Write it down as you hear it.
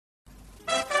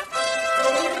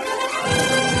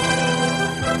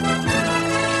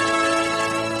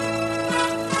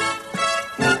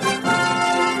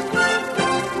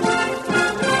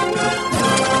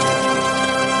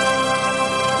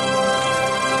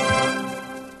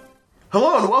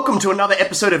Hello and welcome to another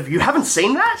episode of You Haven't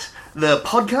Seen That? The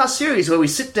podcast series where we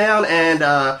sit down and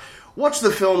watch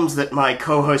the films that my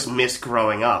co-host missed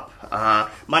growing up.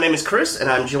 My name is Chris and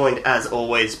I'm joined as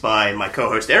always by my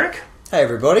co-host Eric. Hey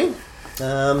everybody.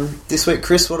 This week,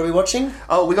 Chris, what are we watching?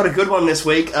 Oh, we got a good one this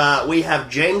week. We have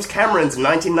James Cameron's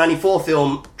 1994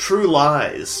 film True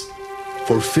Lies.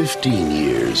 For 15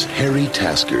 years, Harry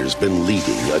Tasker's been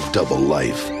leading a double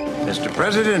life. Mr.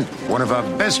 President, one of our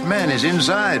best men is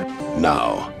inside.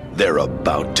 Now, they're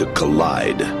about to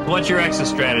collide. What's your exit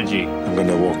strategy? I'm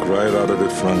gonna walk right out of the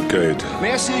front gate.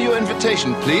 May I see your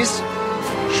invitation, please?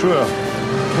 Sure.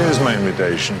 Here's my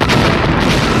invitation.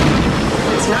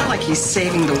 It's not like he's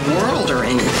saving the world or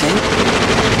anything.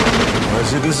 I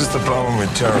see, this is the problem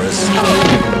with terrorists.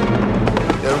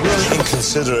 They're really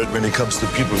inconsiderate when it comes to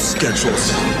people's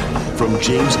schedules. From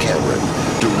James Cameron,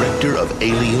 director of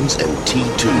Aliens and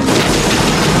T2.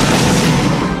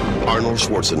 Arnold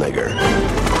Schwarzenegger.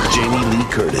 Jamie Lee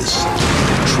Curtis.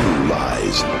 True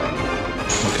Lies.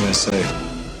 What can I say?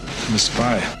 I'm a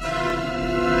spy.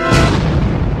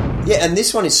 Yeah, and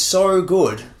this one is so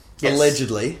good, Yes.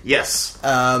 allegedly, Yes.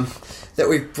 that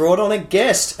we've brought on a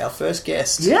guest, our first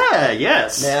guest. Yeah,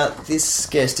 yes. Now, this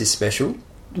guest is special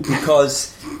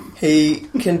because he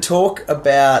can talk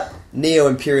about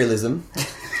neo-imperialism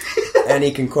and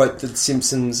he can quote The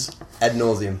Simpsons ad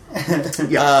nauseum.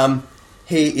 Yeah.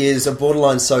 He is a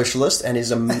borderline socialist and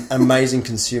is an amazing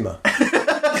consumer.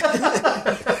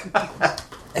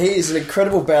 He is an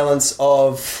incredible balance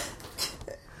of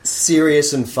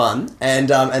serious and fun,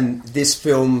 and this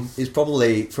film is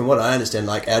probably, from what I understand,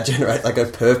 like our generate like a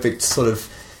perfect sort of.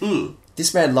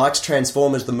 This man likes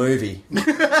Transformers the movie.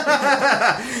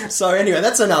 So anyway,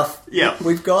 that's enough. Yeah.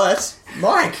 We've got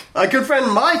Mike. Our good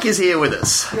friend Mike is here with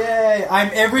us. Yay,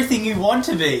 I'm everything you want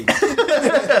to be.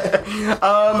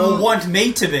 Or want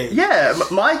me to be. Yeah,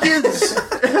 Mike is,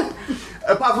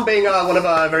 apart from being one of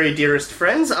our very dearest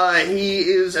friends, he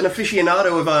is an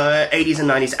aficionado of 80s and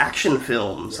 90s action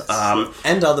films.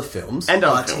 And other films. And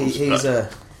other but films, he's but- a...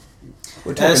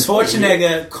 We're talking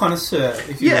Schwarzenegger connoisseur,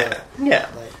 if you will. Yeah.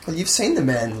 Well, you've seen the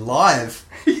man live.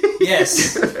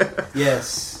 Yes.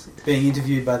 Yes. Being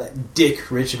interviewed by that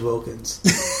dick, Richard Wilkins. See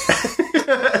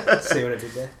what I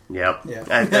did there? Yep. Yeah.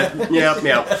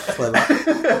 Yep.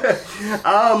 Clever.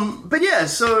 But yeah,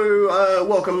 so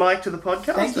welcome, Mike, to the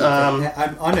podcast. Thank you.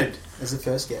 I'm honoured as the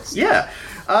first guest. Yeah.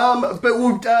 But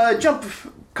we'll jump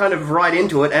kind of right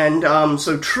into it. And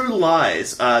so True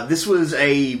Lies, this was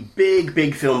a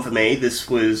big film for me. This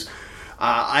was...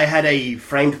 I had a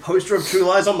framed poster of True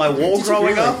Lies on my wall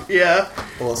growing up. Yeah.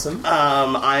 Awesome.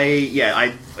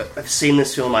 I've seen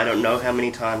this film I don't know how many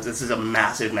times. This is a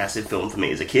massive film for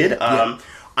me as a kid. I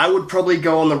would probably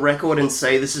go on the record and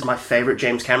say this is my favourite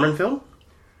James Cameron film.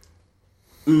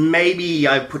 Maybe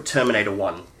I put Terminator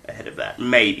 1 ahead of that.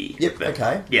 Maybe. Yep, But,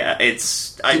 okay. Yeah,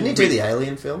 it's... Didn't he do the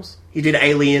Alien films? He did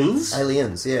Aliens.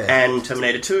 Aliens, yeah. And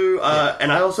Terminator 2. And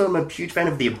I also am a huge fan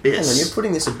of The Abyss. Hang on, you're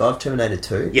putting this above Terminator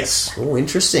 2? Yes. Oh,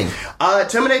 interesting.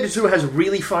 Terminator 2 has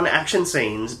really fun action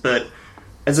scenes, but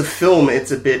as a film,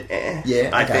 it's a bit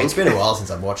Yeah, I okay. think. It's been a while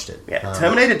since I've watched it. Yeah,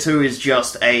 Terminator 2 is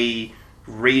just a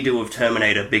redo of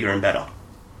Terminator, bigger and better.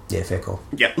 Yeah, fair call.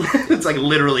 Yeah, it's like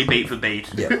literally beat for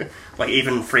beat. Yeah. Like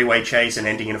even freeway chase and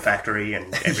ending in a factory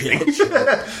and everything. Yeah,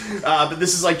 sure. But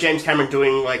this is like James Cameron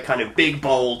doing like kind of big,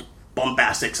 bold,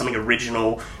 bombastic, something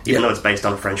original, even though it's based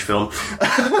on a French film.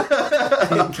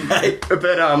 Okay.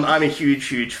 But I'm a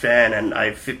huge fan, and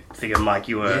I figure, Mike,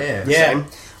 you were the same.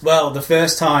 Well, the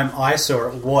first time I saw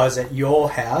it was at your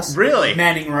house. Really?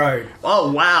 Manning Road.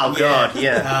 Oh, wow, God,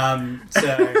 yeah.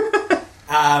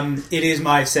 It is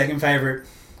my second favourite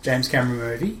James Cameron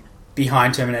movie,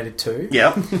 behind Terminator 2.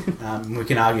 Yep. We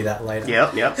can argue that later.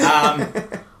 Yep.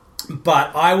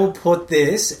 But I will put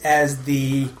this as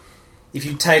the... If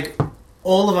you take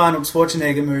all of Arnold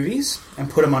Schwarzenegger movies and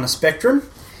put them on a spectrum,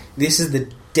 this is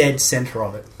the dead centre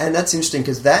of it. And that's interesting,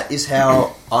 because that is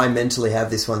how I mentally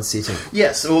have this one sitting.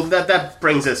 Yes, well, that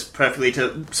brings us perfectly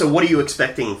to... So what are you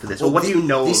expecting for this? Or what do you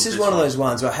know This of is one of one? those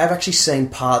ones where I have actually seen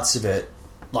parts of it,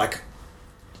 like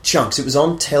chunks. It was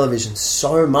on television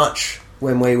so much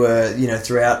when we were,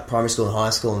 throughout primary school and high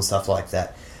school and stuff like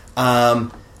that.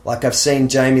 Like, I've seen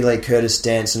Jamie Lee Curtis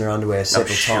dance in her underwear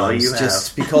several times. You just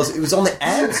have. because it was on the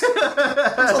ads. It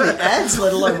was on the ads,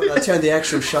 let alone when I turned the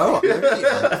actual show up.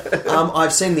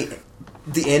 I've seen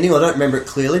the ending. I don't remember it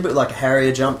clearly, but like a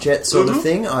Harrier jump jet sort of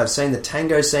thing. I've seen the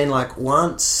tango scene like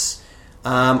once.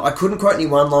 I couldn't quote any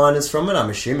one-liners from it.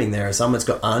 I'm assuming there are some. It's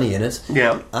got Arnie in it.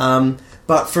 Yeah.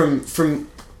 But from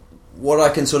what I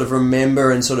can sort of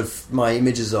remember and sort of my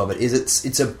images of it is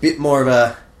it's a bit more of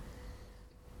a...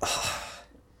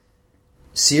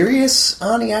 serious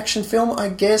Arnie action film, I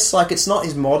guess. Like, it's not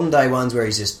his modern day ones where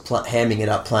he's just hamming it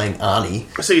up playing Arnie.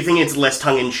 So you think it's less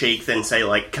tongue-in-cheek than, say,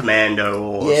 like, Commando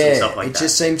or some stuff like that? It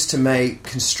just seems to me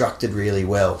constructed really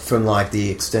well from, like, the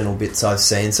external bits I've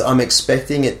seen. So I'm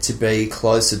expecting it to be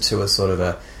closer to a sort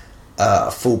of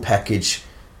a full package,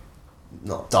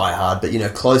 not Die Hard, but,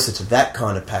 closer to that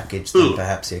kind of package than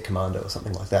perhaps Commando or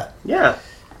something like that. Yeah.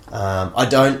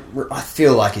 I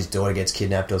feel like his daughter gets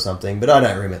kidnapped or something, but I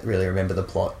don't really remember the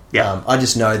plot. Yeah. I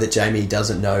just know that Jamie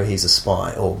doesn't know he's a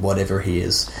spy or whatever he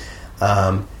is.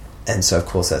 And so, of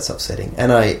course, that's upsetting.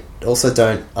 And I also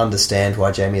don't understand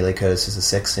why Jamie Lee Curtis is a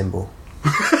sex symbol.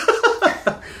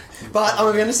 But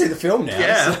I'm going to see the film now.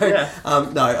 Yeah, so, yeah.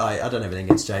 No, I don't have anything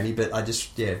against Jamie, but I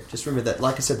just remember that,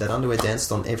 like I said, that underwear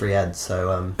danced on every ad.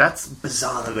 So that's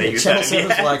bizarre that you're Channel saying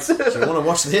 7's like, do you want to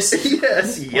watch this?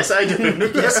 Yes, I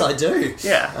do. Yes, I do.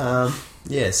 Yeah.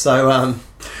 So...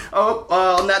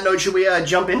 on that note, should we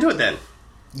jump into it then?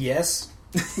 Yes.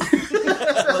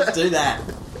 Let's do that.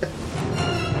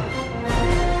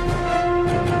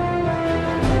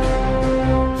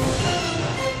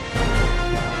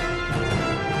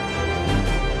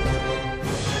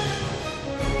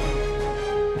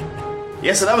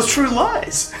 Yeah, so that was True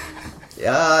Lies.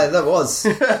 Yeah, that was.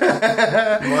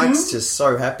 Mike's just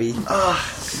so happy.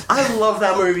 I love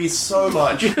that movie so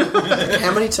much.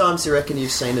 How many times do you reckon you've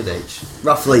seen it each?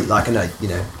 Roughly, like, I know,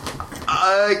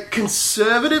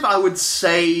 Conservative, I would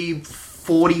say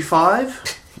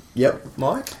 45. Yep,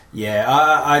 Mike? Yeah,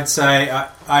 I'd say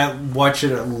I watch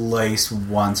it at least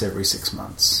once every 6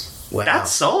 months. Wow.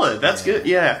 That's solid. That's good.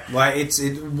 Yeah. Like it's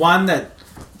one that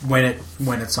when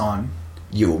it's on,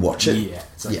 You will watch it? yeah,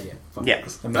 it's like, fuck Yeah.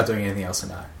 this. I'm not doing anything else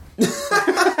tonight.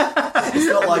 It's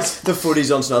not like the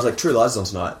footy's on tonight. It's like True Lies is on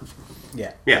tonight.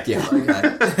 Yeah. Yeah. Yeah,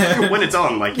 okay. When it's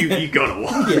on, like, you gotta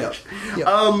watch.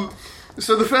 Yeah.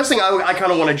 So the first thing I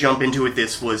kind of want to jump into with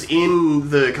this was, in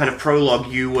the kind of prologue,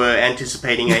 you were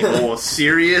anticipating a more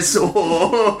serious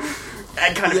or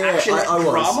a kind of action I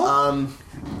drama? was.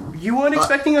 You weren't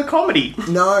expecting a comedy.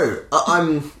 No,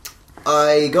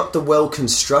 I got the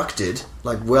well-constructed,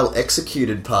 like,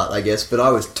 well-executed part, I guess, but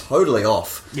I was totally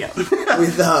off. Yeah. With,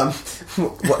 I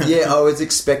was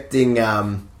expecting,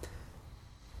 a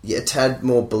tad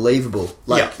more believable,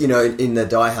 like, in the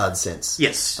Die Hard sense.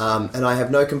 Yes. And I have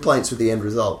no complaints with the end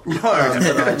result. No.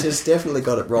 But I just definitely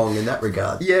got it wrong in that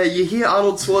regard. Yeah, you hear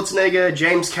Arnold Schwarzenegger,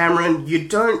 James Cameron, you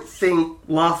don't think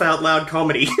laugh-out-loud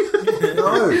comedy.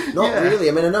 No, not really.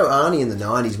 I mean, I know Arnie in the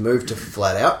 90s moved to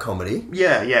flat-out comedy.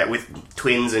 Yeah, with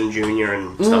Twins and Junior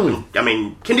and stuff. And, I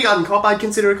mean, Kindergarten Cop I'd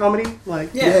consider a comedy.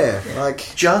 Like, Yeah,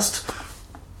 like... just...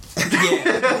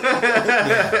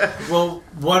 Yeah. Well,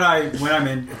 when I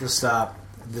meant at the start,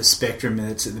 the spectrum,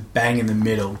 it's at the bang in the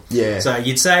middle. Yeah. So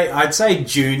I'd say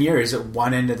Junior is at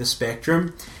one end of the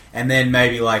spectrum, and then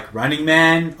maybe like Running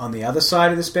Man on the other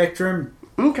side of the spectrum.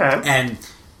 Okay. And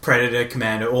Predator,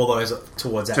 Commando, all those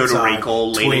towards that Total side.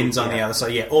 Recall, Twins leaning, on the other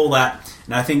side. Yeah, all that.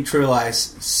 And I think True Lies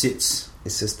sits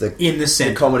It's just in the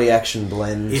center. The comedy-action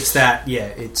blend. It's that,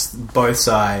 it's both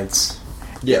sides.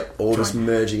 Yeah, all just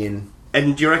merging in.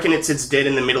 And do you reckon it sits dead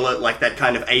in the middle at, like, that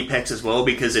kind of apex as well?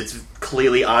 Because it's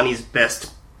clearly Arnie's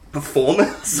best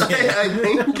performance, I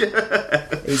think.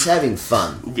 He's having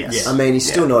fun. Yes. I mean, he's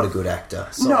still not a good actor.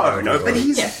 No, but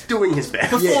he's doing his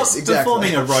best. Yes, exactly.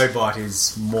 Performing a robot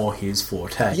is more his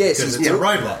forte. Yes, because he's it's a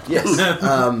robot. Yes.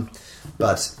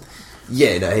 But,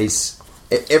 yeah, no,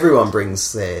 everyone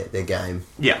brings their game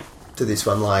Yeah. to this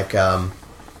one. Like,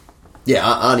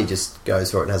 Arnie just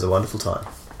goes for it and has a wonderful time.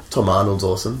 Tom Arnold's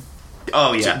awesome.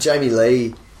 Oh, yeah. Jamie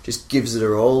Lee just gives it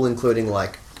her all, including,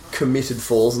 like, committed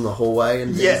falls in the hallway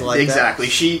and things like exactly.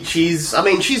 that. She's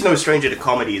no stranger to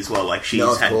comedy as well. Like, she's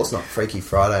No, of course not. Freaky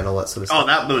Friday and all that sort of stuff. Oh,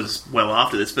 that was well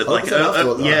after this, but was that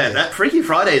afterwards? that Freaky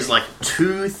Friday is like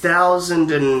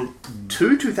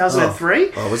 2002,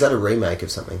 2003. Oh, was that a remake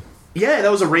of something? Yeah,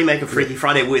 that was a remake of Freaky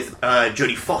Friday with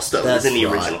Jodie Foster was in the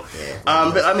right. original.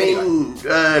 Yeah. But I mean,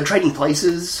 Trading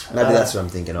Places. Maybe that's what I'm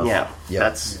thinking of. Yeah, Yep.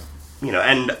 that's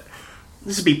and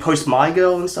this would be post My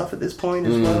Girl and stuff at this point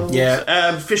as well.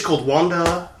 Yeah. Fish Called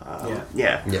Wanda.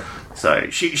 Yeah. So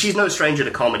she's no stranger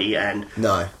to comedy and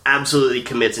No. absolutely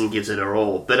commits and gives it her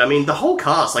all. But I mean, the whole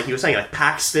cast, like you were saying, like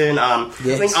Paxton, I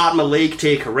think Art Malik,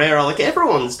 Tia Carrera, like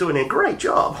everyone's doing a great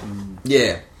job.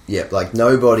 Yeah, like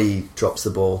nobody drops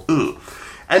the ball. And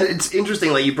it's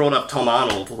interesting, like you brought up Tom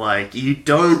Arnold, like you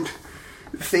don't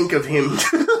think of him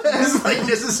as like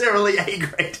necessarily a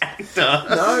great actor.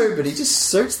 No, but he just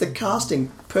suits the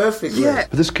casting perfectly. Yeah.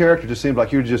 But this character just seemed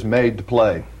like you were just made to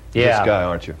play this guy,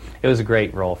 aren't you? It was a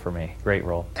great role for me. Great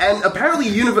role. And apparently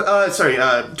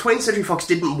 20th Century Fox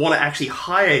didn't want to actually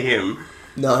hire him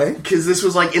No. Because this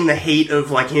was, like, in the heat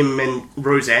of, like, him and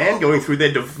Roseanne going through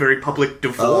their very public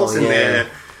divorce and their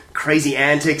crazy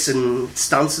antics and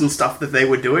stunts and stuff that they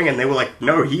were doing, and they were like,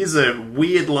 no, he's a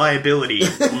weird liability.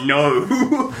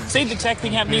 No. Same exact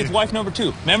thing happened to me with wife number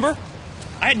 2. Remember?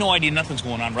 I had no idea nothing's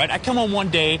going on, right? I come home one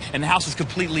day, and the house is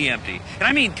completely empty. And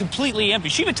I mean completely empty.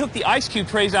 She even took the ice cube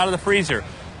trays out of the freezer.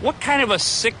 What kind of a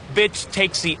sick bitch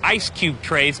takes the ice cube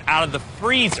trays out of the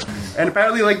freezer? And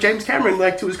apparently, like, James Cameron,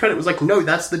 like, to his credit, was like, no,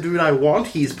 that's the dude I want.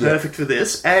 He's perfect for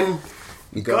this. And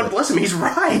God bless him, he's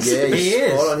right. Yeah, He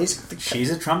is. Spot on.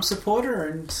 She's a Trump supporter,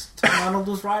 and Tom Arnold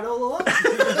was right all along.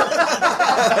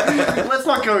 Let's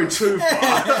not go too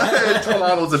far. Tom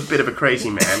Arnold's a bit of a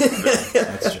crazy man.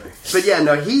 That's true. But yeah,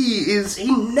 no, he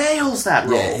nails that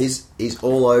role. Yeah, he's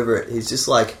all over it. He's just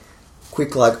like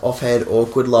quick, like offhand,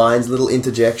 awkward lines, little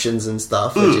interjections and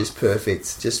stuff, which is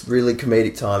perfect. Just really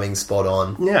comedic timing, spot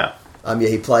on. Yeah. Yeah,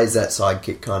 he plays that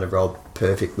sidekick kind of role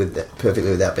perfectly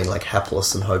without being like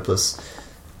hapless and hopeless.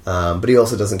 But he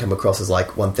also doesn't come across as like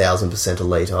 1000%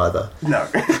 elite either. No.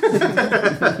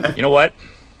 You know what?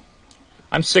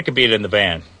 I'm sick of being in the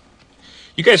van.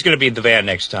 You guys are going to be in the van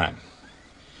next time.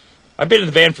 I've been in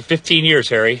the van for 15 years,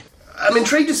 Harry. I'm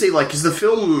intrigued to see, like, because the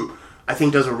film, I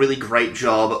think, does a really great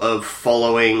job of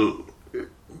following,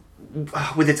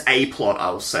 with its A-plot,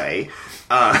 I'll say.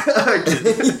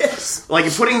 Yes. Like,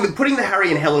 putting the Harry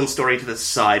and Helen story to the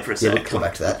side for a second. We'll come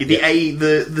back to that.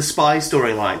 The spy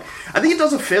storyline. I think it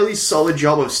does a fairly solid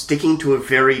job of sticking to a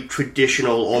very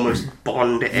traditional, almost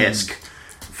Bond-esque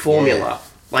formula. Yeah.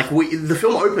 Like, the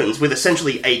film opens with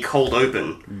essentially a cold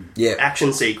open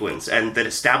action sequence, and that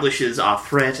establishes our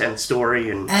threat and story.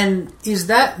 And is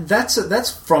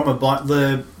that's from a Bond,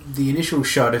 the initial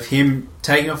shot of him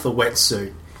taking off the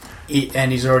wetsuit,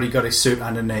 and he's already got his suit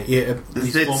underneath.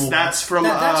 That's from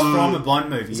a Bond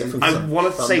movie. I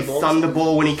want to say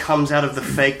Thunderball when he comes out of the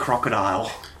fake crocodile.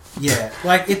 Yeah,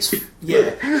 like it's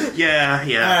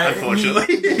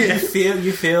unfortunately,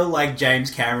 you feel like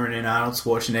James Cameron and Arnold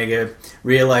Schwarzenegger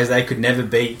realized they could never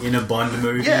be in a Bond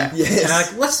movie. Yeah. Yes. And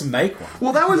like, let's make one.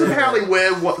 Well, that was apparently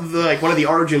where one of the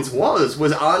origins was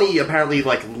Arnie apparently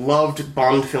like loved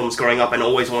Bond films growing up and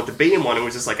always wanted to be in one, and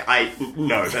was just like,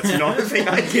 no, that's not a thing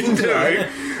I can do.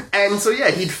 And so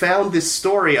yeah, he'd found this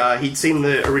story. He'd seen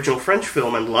the original French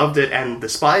film and loved it, and the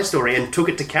spy story, and took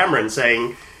it to Cameron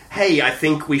saying, hey, I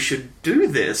think we should do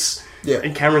this. Yeah.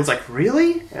 And Cameron's like,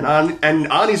 really? And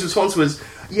Arnie's response was,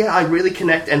 yeah, I really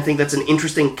connect and think that's an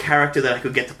interesting character that I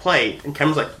could get to play. And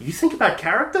Cameron's like, you think about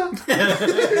character?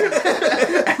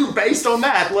 And based on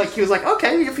that, like, he was like,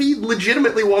 okay, if he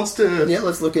legitimately wants to... Yeah,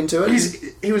 let's look into it.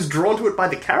 He was drawn to it by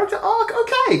the character arc?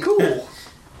 Okay, cool.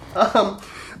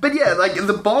 But yeah, like,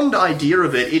 the Bond idea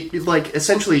of it like,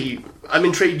 essentially... I'm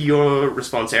intrigued your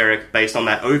response, Eric, based on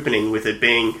that opening, with it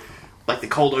being... like the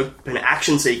cold open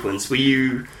action sequence,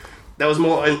 that was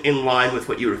more in line with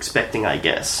what you were expecting, I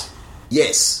guess.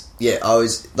 Yes. Yeah, I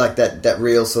was like that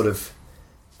real sort of,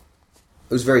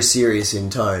 it was very serious in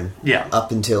tone. Yeah.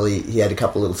 Up until he had a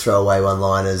couple little throwaway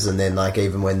one-liners, and then like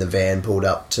even when the van pulled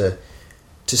up to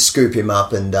scoop him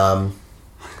up, and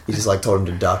he just like told him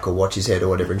to duck or watch his head or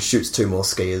whatever, and shoots 2 more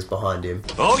skiers behind him.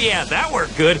 Oh yeah, that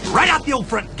worked good. Right out the old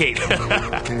front gate.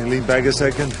 Can you lean back a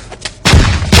second?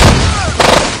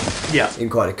 Yeah. In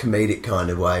quite a comedic kind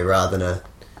of way, rather than a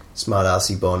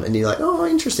smart-arsey Bond. And you're like, oh,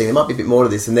 interesting, there might be a bit more to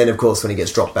this. And then, of course, when he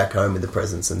gets dropped back home with the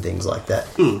presents and things like that,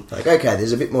 like, okay,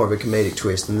 there's a bit more of a comedic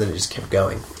twist, and then it just kept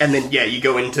going. And then, yeah, you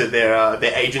go into their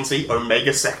agency,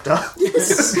 Omega Sector.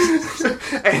 Yes.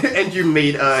 and you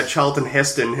meet Charlton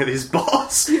Heston, his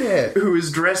boss, who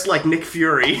is dressed like Nick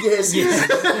Fury. Yes.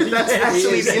 That's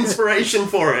actually the inspiration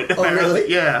for it, apparently. Oh,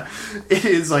 really? Yeah. It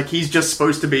is like, he's just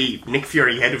supposed to be Nick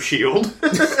Fury, head of S.H.I.E.L.D.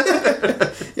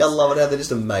 Yeah, I love it how they're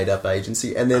just a made-up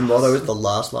agency, and their motto is the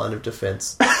last line of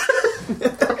defence.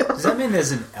 Does that mean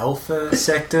there's an Alpha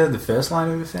sector, the first line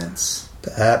of defence?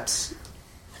 Perhaps.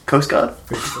 Coast Guard?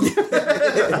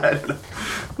 I don't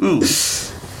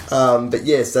know. But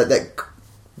yes, that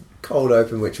cold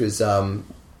open, which was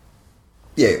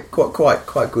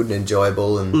quite good and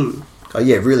enjoyable, and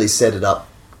really set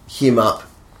him up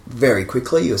very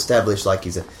quickly. You establish like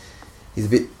he's a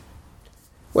bit,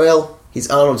 well,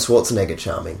 he's Arnold Schwarzenegger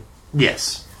charming.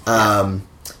 Yes.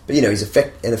 But he's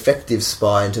an effective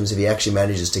spy in terms of he actually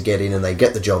manages to get in and they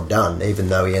get the job done, even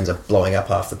though he ends up blowing up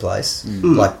half the place,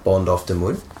 like Bond often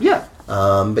would. Yeah.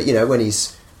 But when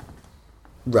he's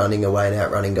running away and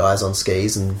outrunning guys on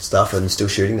skis and stuff and still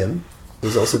shooting them,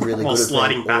 he's also really good at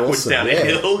sliding backwards down a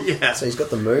hill. Yeah. So he's got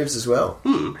the moves as well.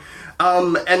 And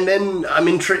then I'm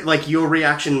intrigued, like, your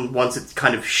reaction once it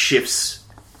kind of shifts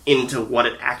into what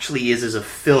it actually is as a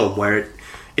film, where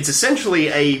it's essentially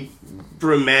a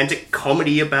romantic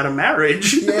comedy about a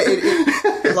marriage.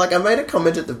 Yeah, like I made a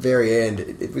comment at the very end.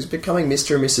 It was becoming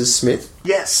Mr. and Mrs. Smith.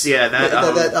 Yes, yeah,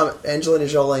 that Angelina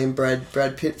Jolie and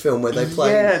Brad Pitt film where they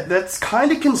play. Yeah, that's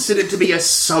kind of considered to be a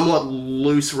somewhat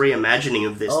loose reimagining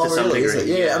of this to some degree. Is it?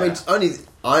 Yeah, I mean,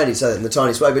 I only say that in the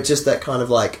tiniest way, but just that kind of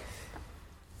like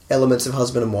elements of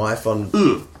husband and wife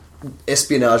on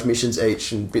espionage missions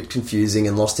each, and a bit confusing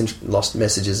and lost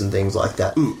messages and things like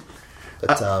that.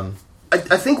 But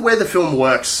I think where the film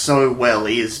works so well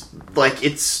is like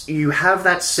you have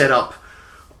that setup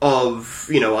of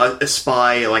a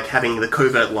spy like having the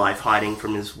covert life hiding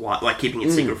from his wife, like keeping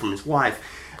it secret from his wife,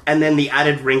 and then the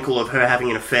added wrinkle of her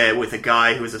having an affair with a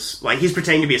guy who is he's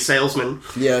pretending to be a salesman,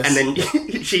 yes, and then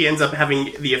she ends up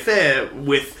having the affair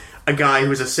with a guy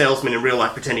who's a salesman in real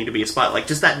life pretending to be a spy. Like,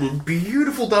 just that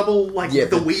beautiful double,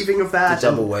 the weaving of that.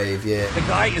 The double wave, yeah. The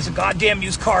guy is a goddamn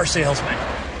used car salesman.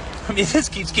 I mean, this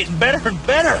keeps getting better and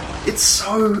better. It's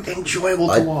so enjoyable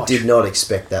to watch. I did not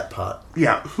expect that part.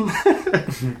 Yeah.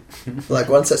 Like,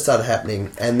 once that started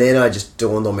happening, and then I just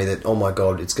dawned on me that, oh my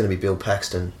god, it's going to be Bill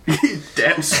Paxton.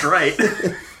 Damn straight.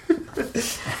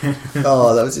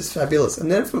 Oh, that was just fabulous.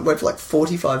 And then it went for like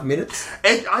 45 minutes.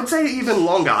 I'd say even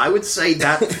longer. I would say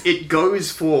that it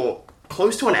goes for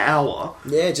close to an hour.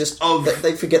 Yeah,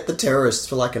 they forget the terrorists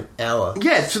for like an hour.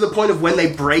 Yeah, to the point of when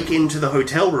they break into the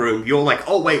hotel room, you're like,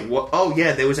 oh wait, what? Oh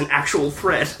yeah, there was an actual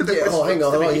threat. Yeah, hang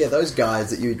on. Oh yeah, those guys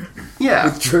that you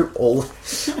withdrew all.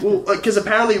 Well, because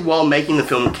apparently while making the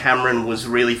film, Cameron was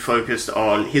really focused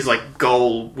on his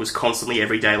goal was constantly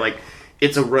every day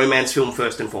it's a romance film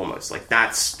first and foremost.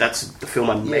 That's the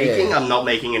film I'm making. I'm not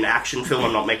making an action film.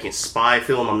 I'm not making a spy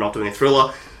film. I'm not doing a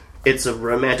thriller. It's a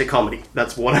romantic comedy.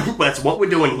 That's what we're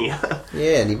doing here.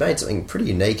 Yeah, and he made something pretty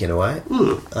unique in a way.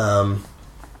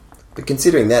 But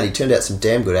considering that, he turned out some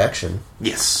damn good action.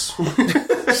 Yes.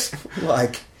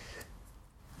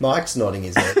 Mike's nodding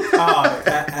his head. Oh,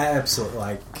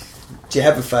 absolutely. Do you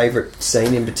have a favourite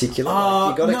scene in particular?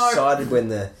 You got excited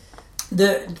when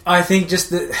I think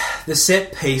just the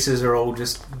set pieces are all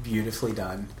just beautifully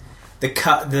done. The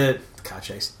car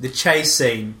chase, the chase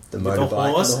scene, the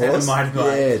horse and the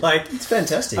motorbike. Yeah, it's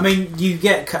fantastic. I mean, you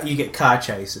get car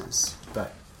chases,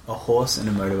 but a horse and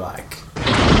a motorbike.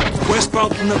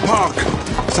 Westbound from the park.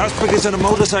 Suspect is on a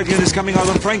motorcycle and is coming out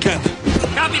on Franklin.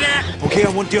 Copy that. Okay, I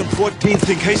want you on 14th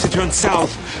in case he turns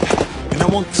south, and I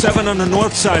want 7 on the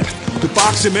north side to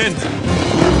box him in.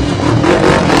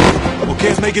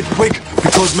 Okay, make it quick,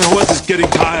 because my horse is getting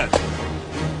tired.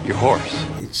 Your horse?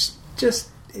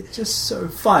 It's just so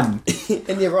fun.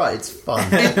 And you're right, it's fun.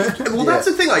 That's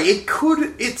the thing,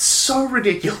 it's so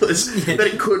ridiculous that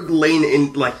it could lean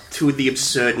in, to the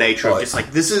absurd nature of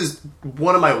just, this is,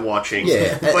 what am I watching?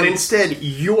 Yeah. But instead,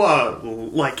 you are,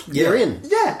 you're in.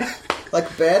 Yeah.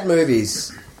 Bad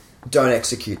movies don't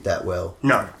execute that well.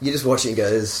 No. You just watch it and go,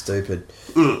 this is stupid.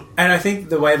 And I think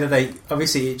the way that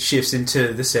it shifts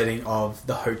into the setting of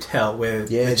the hotel where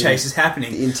the chase is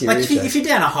happening. The interior if you're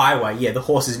down a highway, the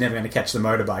horse is never going to catch the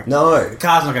motorbike. No. The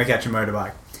car's not going to catch a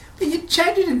motorbike. But you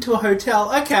change it into a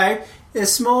hotel, okay,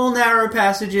 there's small, narrow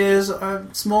passages,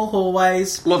 small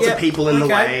hallways. Lots of people in the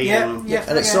way. And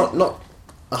it's not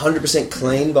 100%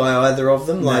 clean by either of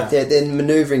them. No. They're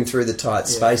manoeuvring through the tight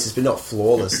spaces, but not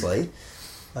flawlessly.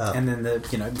 And then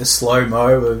the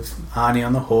slow-mo of Arnie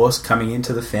on the horse coming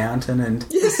into the fountain and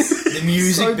the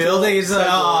music so building is so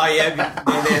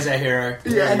there's our hero.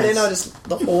 Yeah, and then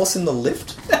the horse in the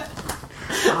lift.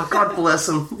 Oh, God bless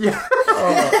him. Yeah.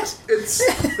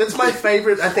 That's my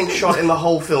favourite, I think, shot in the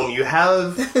whole film. You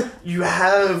have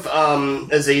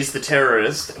Aziz the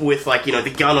terrorist with,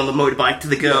 the gun on the motorbike to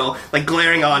the girl,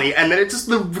 glaring Arnie, and then it just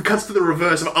cuts to the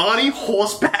reverse of Arnie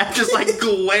horseback, just,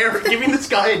 glaring, giving this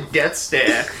guy a death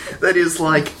stare that is, who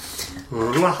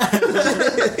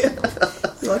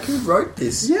wrote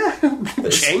this? Yeah.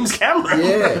 James Cameron.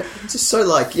 Yeah. It's just so,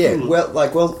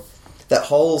 that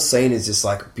whole scene is just,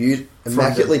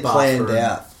 immaculately planned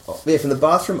out. Yeah, from the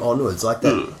bathroom onwards,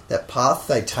 that path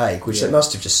they take, which they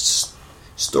must have just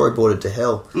storyboarded to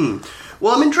hell.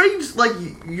 Well, I'm intrigued,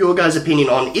 your guys' opinion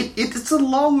on it. It's a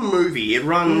long movie. It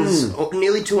runs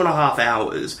nearly 2.5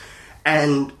 hours,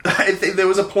 and I think there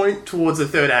was a point towards the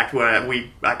third act where I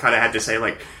kind of had to say,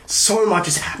 so much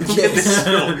is happening in this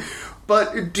film.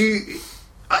 But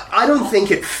I don't think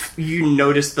you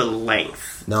noticed the length.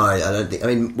 No, I don't think. I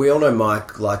mean, we all know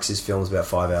Mike likes his films about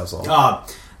 5 hours long. Oh,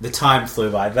 the time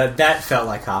flew by. That felt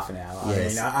like half an hour.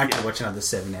 Yes. I mean, I could watch another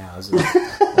 7 hours of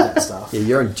that stuff. Yeah,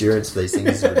 your endurance for these things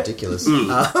is ridiculous.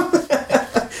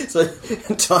 So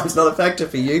time's not a factor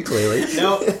for you, clearly.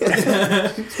 No.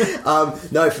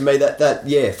 No, for me,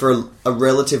 for a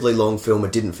relatively long film, I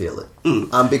didn't feel it.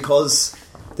 Because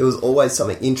there was always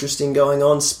something interesting going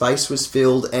on, space was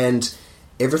filled, and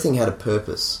everything had a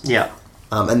purpose. Yeah.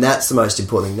 And that's the most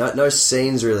important thing. No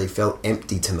scenes really felt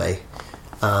empty to me.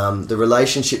 The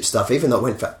relationship stuff, even though it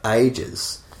went for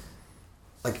ages,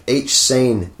 like each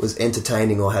scene was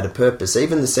entertaining or had a purpose.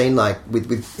 Even the scene like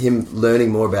with him learning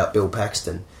more about Bill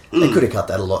Paxton, they could have cut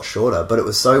that a lot shorter, but it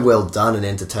was so well done and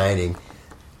entertaining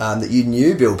that you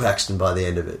knew Bill Paxton by the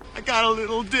end of it. I got a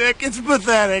little dick. It's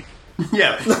pathetic.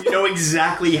 Yeah, you know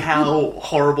exactly how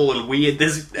horrible and weird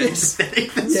this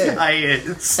aesthetic this guy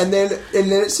is. And then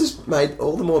it's just made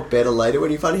all the more better later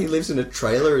when you find he lives in a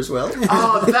trailer as well.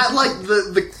 Oh, that like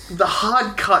the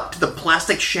hard cut to the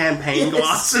plastic champagne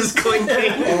glasses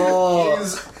clinking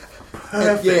is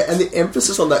perfect. And the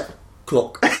emphasis on that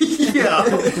clock. Yeah.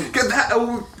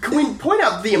 Can we point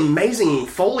out the amazing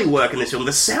Foley work in this film?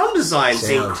 The sound design's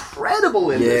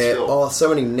incredible in this film. Oh, so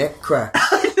many neck cracks.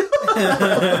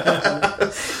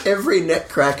 Every neck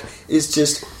crack is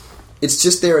just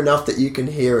there enough that you can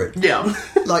hear it. Yeah.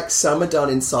 Like some are done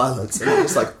in silence and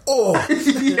it's like, oh.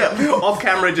 Yeah. Off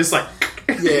camera, just like.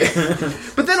 Yeah.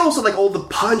 But then also like all the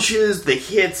punches, the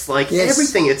hits, like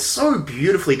everything, it's so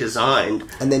beautifully designed.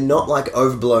 And they're not like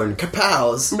overblown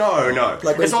kapows. No.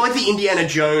 Like it's not like the Indiana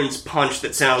Jones punch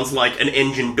that sounds like an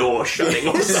engine door shutting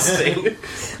or something.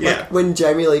 Yeah. Like when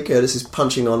Jamie Lee Curtis is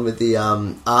punching on with the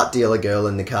art dealer girl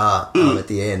in the car at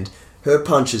the end, her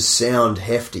punches sound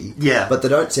hefty. Yeah. But they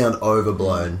don't sound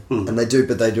overblown. And they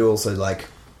do also like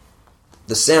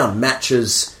the sound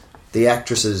matches the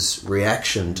actress's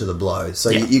reaction to the blow. So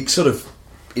you sort of,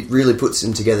 it really puts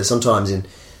them together. Sometimes in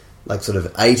like sort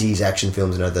of 80s action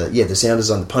films, you know, the sound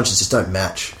design, the punches just don't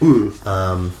match.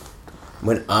 When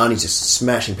Arnie's just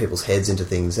smashing people's heads into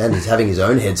things and he's having his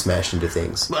own head smashed into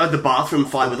things. The bathroom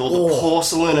fight with all the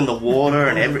porcelain and the water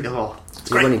and everything. Oh,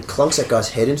 when he clunks that guy's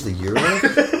head into the urinal.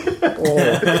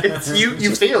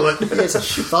 You feel it. Yeah, it's a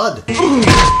thud.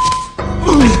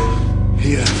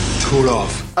 Here, cool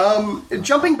off.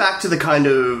 Jumping back to the kind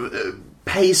of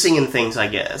pacing and things, I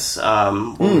guess,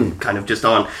 kind of just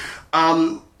on.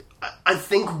 I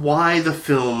think why the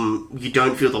film, you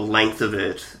don't feel the length of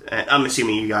it, and I'm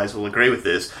assuming you guys will agree with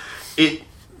this,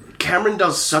 Cameron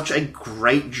does such a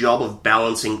great job of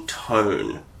balancing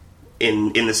tone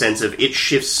in the sense of it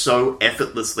shifts so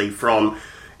effortlessly from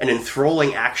an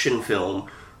enthralling action film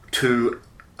to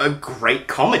a great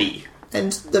comedy.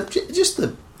 And just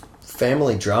the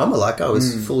family drama, like I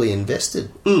was fully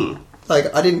invested.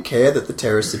 Like I didn't care that the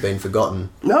terrorists had been forgotten.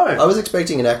 No. I was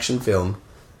expecting an action film.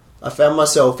 I found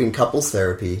myself in couples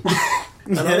therapy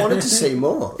and I wanted to see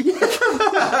more.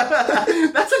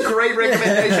 That's a great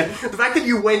recommendation. The fact that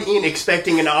you went in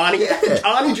expecting an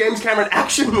Arnie James Cameron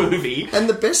action movie. And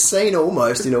the best scene,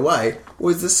 almost in a way,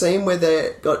 was the scene where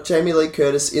they got Jamie Lee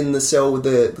Curtis in the cell with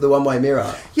the one-way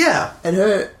mirror. Yeah. And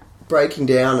her breaking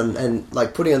down and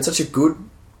like putting on such a good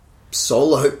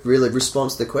solo really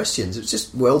response to the questions. It was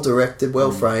just well directed,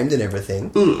 well framed and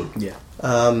everything. Yeah.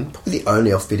 Probably the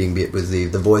only off-fitting bit was the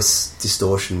voice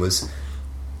distortion was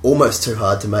almost too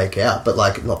hard to make out, but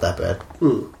like not that bad.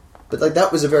 But like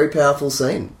that was a very powerful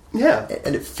scene. Yeah.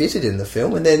 And it fitted in the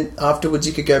film, and then afterwards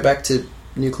you could go back to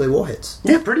nuclear warheads.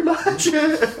 Yeah, pretty much.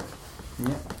 Yeah.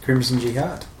 Crimson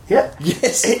Jihad. Yeah.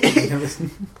 Yes.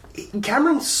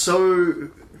 Cameron's so...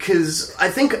 Because I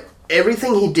think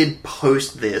everything he did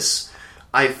post this,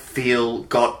 I feel,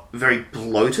 got very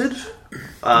bloated.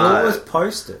 What was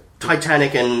posted?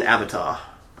 Titanic and Avatar.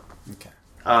 Okay.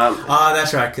 Oh,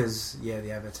 that's right, because,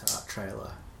 the Avatar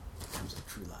trailer comes with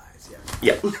True Lies,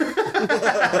 Yeah.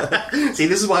 See,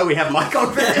 this is why we have Mike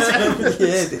on for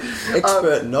this.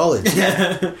 Expert knowledge.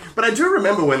 But I do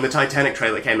remember when the Titanic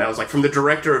trailer came out, it was like from the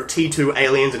director of T2,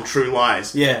 Aliens and True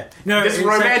Lies. Yeah. No, this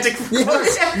romantic...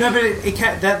 No,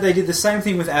 but they did the same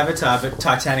thing with Avatar, but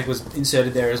Titanic was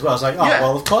inserted there as well. It's like,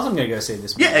 well, of course I'm going to go see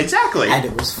this movie. Yeah, exactly. And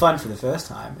it was fun for the first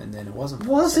time, and then it wasn't.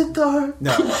 Was it, though?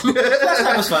 No. First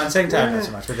time was fun, second time not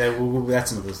so much, but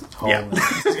that's another whole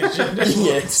discussion.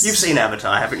 Yes. You've seen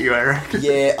Avatar, haven't you, Eric?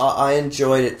 Yeah, I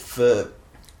enjoyed it for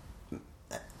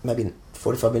maybe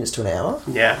 45 minutes to an hour.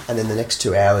 Yeah. And then the next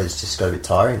 2 hours just got a bit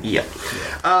tiring. Yeah.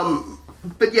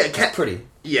 But yeah, pretty.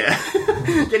 Yeah.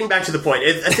 Getting back to the point,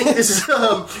 I think this is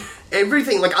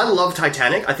everything. Like, I love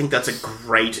Titanic. I think that's a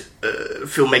great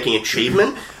filmmaking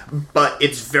achievement, but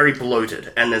it's very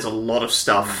bloated, and there's a lot of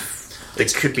stuff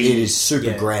that could be... It is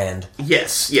super grand.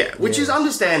 Yes, yeah. Which is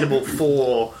understandable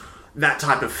for that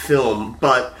type of film,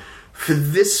 but... for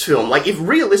this film, like, if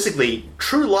realistically,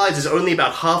 True Lies is only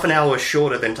about half an hour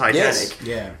shorter than Titanic,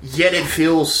 yet it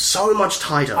feels so much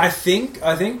tighter. I think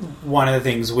one of the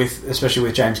things especially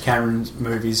with James Cameron's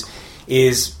movies,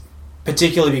 is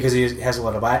particularly because he has a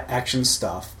lot of action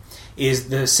stuff, is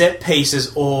the set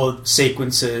pieces or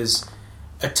sequences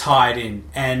are tied in,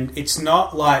 and it's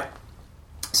not like,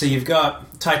 so you've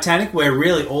got Titanic where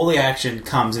really all the action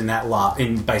comes in that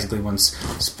in basically one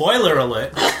spoiler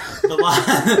alert,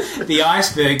 the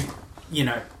iceberg,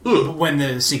 when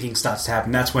the sinking starts to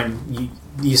happen, that's when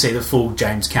you see the full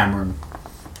James Cameron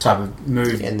type of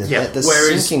movie. And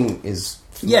the sinking is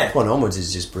from that point onwards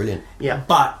is just brilliant. Yeah,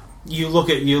 but you look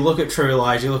at True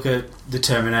Lies, you look at the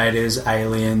Terminators,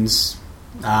 Aliens,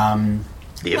 the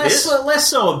Abyss, less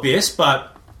so Abyss, but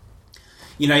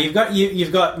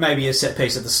you've got maybe a set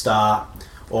piece at the start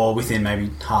or within maybe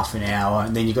half an hour,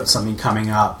 and then you've got something coming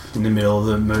up in the middle of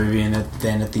the movie, and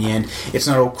then at the end, it's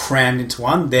not all crammed into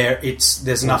one.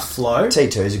 There's enough flow.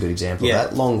 T2 is a good example of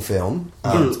that. Long film.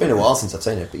 It's been a while since I've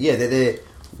seen it, but yeah, they're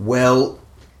well.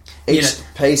 Each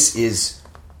piece is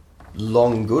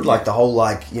long and good, like the whole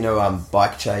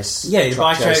bike chase. Yeah, the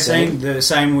bike chase scene. The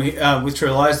same with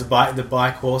True Lies, the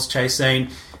bike horse chase scene.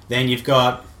 Then you've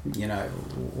got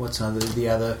what's the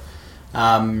other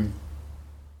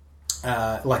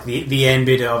like the end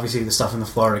bit, obviously the stuff in the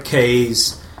Florida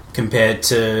Keys compared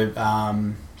to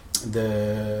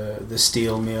the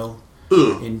steel mill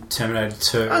in Terminator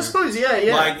 2. I suppose,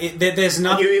 yeah. Like there's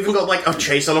nothing. You even got like a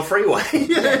chase on a freeway.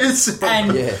 Yes.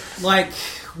 And like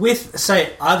with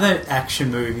say other action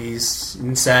movies,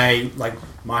 and say like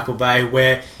Michael Bay,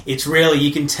 where it's really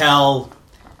you can tell.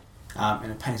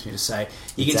 And it pains me to say,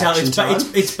 you can tell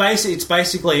it's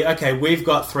basically okay. We've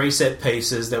got 3 set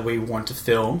pieces that we want to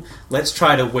film. Let's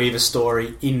try to weave a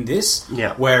story in this.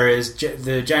 Yeah. Whereas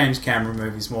the James Cameron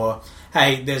movie's more,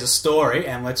 hey, there's a story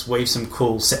and let's weave some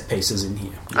cool set pieces in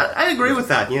here. I agree with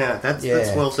that. Yeah, that's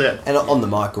well said. And on the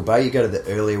Michael Bay, you go to the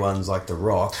early ones like The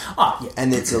Rock,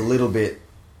 and it's a little bit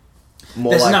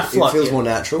more there's like enough flow, it feels more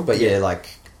natural. But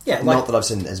not that I've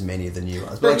seen as many of the new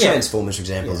ones. But Transformers, for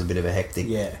example, is a bit of a hectic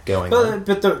going on.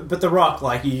 But the Rock,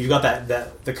 like you got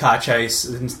the car chase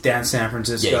down San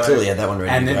Francisco. Yeah, clearly had that one ready.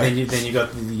 And then you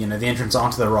got the entrance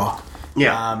onto the Rock.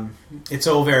 Yeah, it's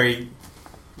all very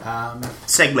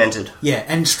segmented. Yeah,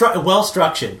 and well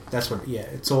structured. That's what. Yeah,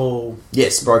 it's all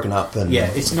broken up and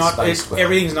it's not.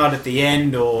 Everything's not at the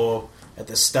end or at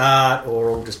the start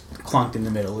or all just clunked in the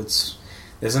middle.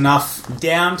 There's enough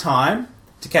downtime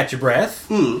to catch your breath.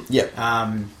 To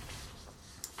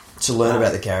learn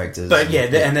about the characters. But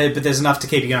but there's enough to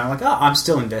keep you going. Like, I'm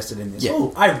still invested in this.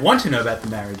 Oh, I want to know about the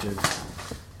marriage of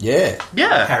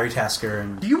Harry Tasker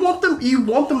and you want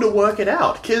them to work it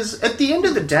out, because at the end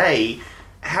of the day,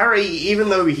 Harry, even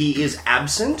though he is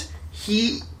absent,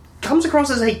 he comes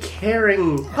across as a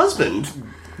caring husband.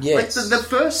 Yes. Like the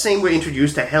first scene we're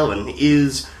introduced to Helen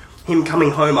is him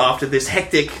coming home after this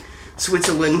hectic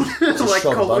Switzerland like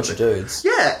shot a bunch of dudes.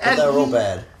 Yeah, but they were all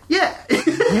bad. Yeah.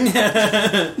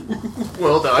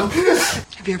 Well done.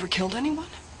 Have you ever killed anyone?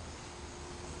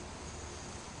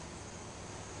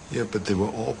 Yeah, but they were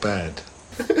all bad.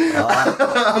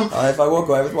 If I walk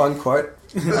away with one quote,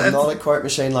 I'm not a quote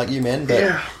machine like you men, but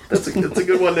yeah, that's a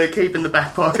good one to keep in the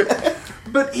back pocket.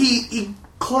 But he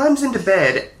climbs into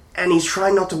bed and he's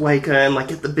trying not to wake her and like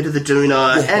get the bit of the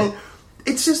doona, and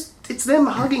it's them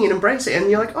hugging and embracing, and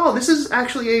you're like, oh, this is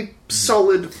actually a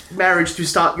solid marriage to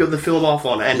start the film off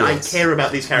on, and I care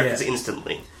about these characters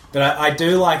instantly. But I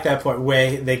do like that point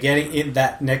where they're getting in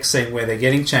that next scene where they're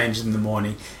getting changed in the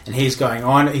morning, and he's going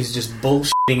on, he's just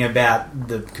bullshitting about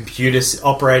the computer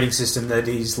operating system that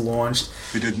he's launched.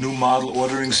 With the new model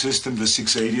ordering system, the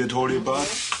 680 I told you about,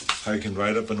 how you can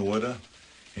write up an order,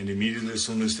 and immediately as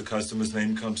soon as the customer's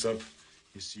name comes up,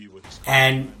 you see what's...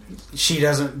 And she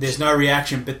doesn't... There's no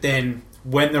reaction, but then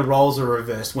when the roles are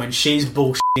reversed, when she's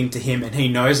bullshitting to him and he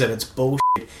knows that it's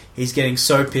bullshit, he's getting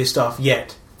so pissed off,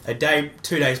 yet 2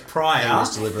 days prior...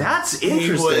 That's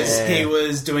interesting. He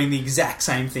was doing the exact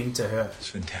same thing to her. It's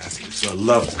fantastic. So I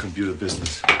love the computer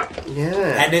business.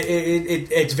 Yeah. And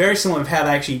it's very similar to how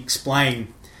they actually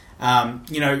explain...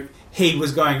 he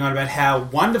was going on about how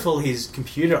wonderful his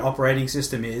computer operating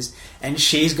system is, and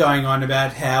she's going on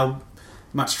about how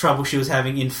much trouble she was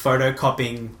having in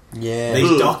photocopying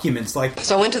these documents.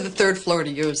 So I went to the 3rd floor to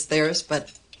use theirs,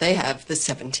 but they have the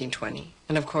 1720.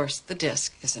 And of course, the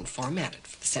disc isn't formatted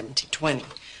for the 1720.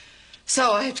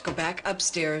 So I have to go back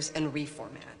upstairs and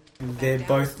reformat. They're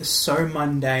both so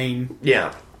mundane.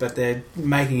 Yeah. But they're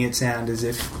making it sound as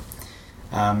if...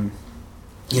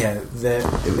 they're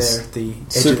at the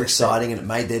edge super exciting, and it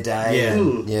made their day.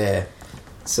 Yeah.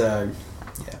 So,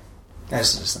 yeah.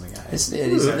 That's just something I...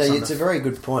 It's a very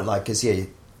good point, like, because,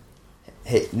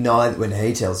 when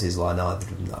he tells his lie, neither of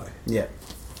them know. Yeah.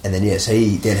 And then, yes,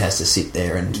 he then has to sit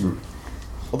there and...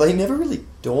 Although he never really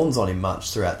dawns on him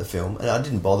much throughout the film, and it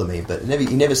didn't bother me, but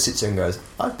he never sits there and goes,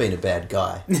 I've been a bad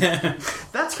guy.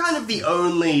 That's kind of the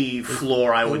only flaw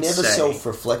I would say. He never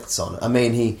self-reflects on it. I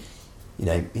mean, he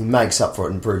makes up for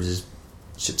it and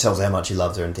tells how much he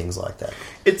loves her and things like that.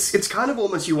 It's kind of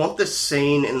almost, you want this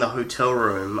scene in the hotel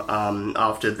room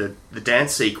after the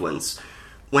dance sequence,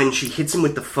 when she hits him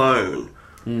with the phone.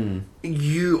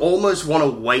 You almost want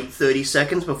to wait 30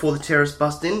 seconds before the terrorists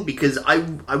bust in, because I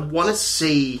want to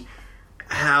see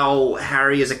how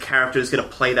Harry as a character is going to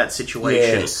play that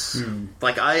situation. Yes.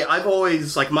 Like, I've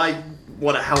always, like,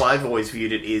 how I've always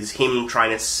viewed it is him trying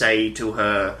to say to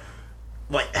her,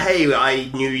 like, hey,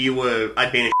 I knew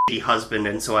I'd been a shitty husband,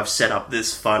 and so I've set up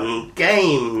this fun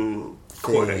game.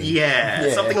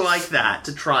 Yeah, something like that,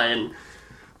 to try and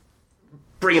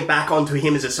bring it back onto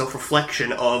him as a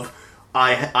self-reflection of,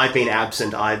 I've been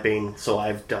absent, I went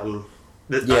to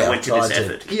this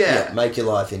effort. Yeah, make your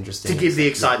life interesting. To give the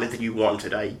excitement that you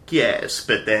wanted, I guess,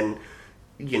 but then,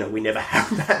 we never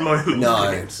have that moment.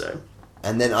 No. So.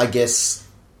 And then I guess,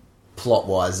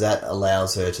 plot-wise, that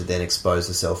allows her to then expose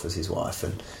herself as his wife,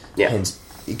 and hence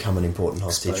become an important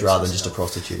hostage rather than just a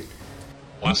prostitute.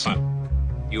 Listen,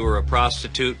 you are a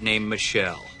prostitute named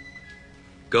Michelle.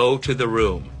 Go to the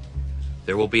room.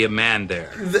 There will be a man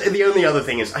there. The only other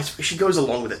thing is, she goes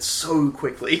along with it so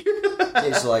quickly.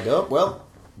 It's like, oh, well,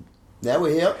 now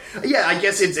we're here. Yeah, I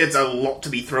guess it's a lot to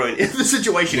be thrown. The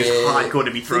situation is hardcore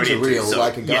to be thrown into. Real. So,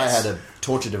 like a guy had a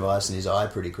torture device in his eye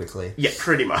pretty quickly. Yeah,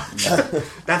 pretty much.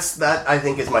 That, I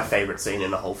think, is my favourite scene in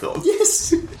the whole film.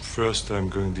 Yes! First, I'm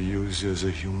going to use you as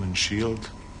a human shield.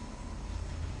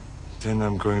 Then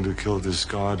I'm going to kill this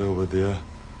guard over there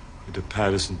with the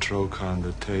Patterson trocar on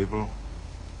the table.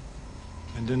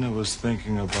 And then I was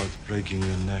thinking about breaking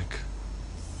your neck.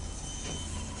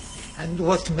 And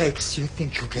what makes you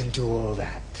think you can do all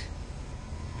that?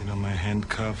 My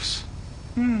handcuffs.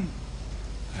 I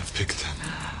picked them.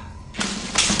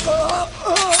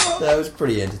 That was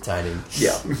pretty entertaining.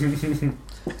 Yeah.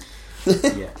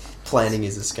 Yeah. Planning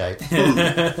his escape. It's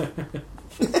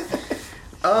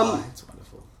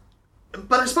wonderful.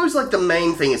 But I suppose, like, the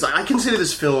main thing is, like, I consider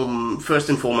this film, first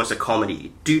and foremost, a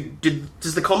comedy.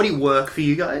 Does the comedy work for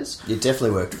you guys? It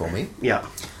definitely worked for me. Yeah.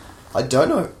 I don't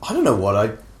know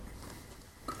what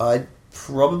I'd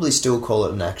probably still call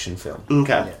it an action film.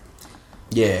 Okay.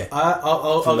 Yeah.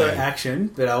 I'll go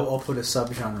action, but I'll put a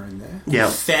subgenre in there. Yeah.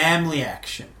 Family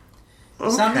action.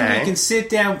 Okay. Something you can sit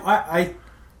down... Now, it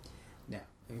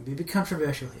can be a bit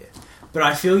controversial here, but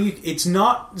I feel it's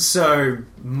not so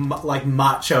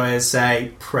macho as,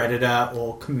 say, Predator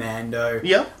or Commando.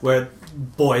 Yeah. Where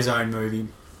boys' own movie.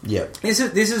 Yep. This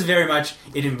is very much...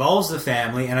 It involves the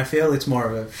family, and I feel it's more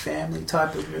of a family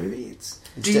type of movie. It's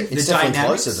definitely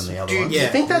closer than the other one. Do you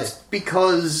think that's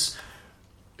because...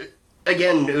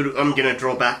 Again, I'm going to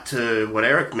draw back to what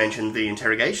Eric mentioned, the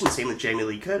interrogation scene with Jamie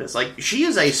Lee Curtis. Like, she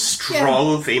is a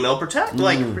strong female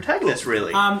protagonist,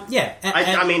 really. Yeah.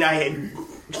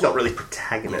 She's not really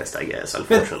protagonist, I guess,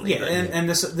 unfortunately. And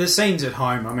the scenes at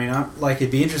home, I mean, it'd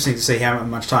be interesting to see how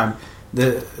much time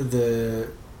the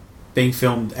being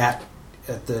filmed at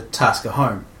the Tusker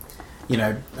home.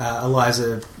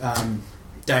 Eliza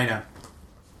Dana.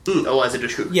 Eliza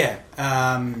Dushku. Yeah.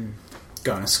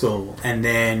 Going to school, and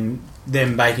then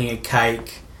them baking a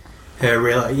cake, her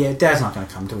realizing, Dad's not going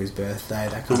to come to his birthday,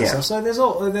 that kind of stuff. So there's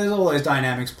all those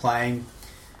dynamics playing,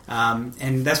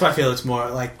 and that's why I feel it's more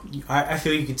like I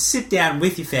feel you could sit down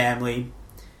with your family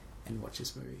and watch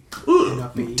this movie.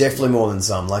 Definitely more than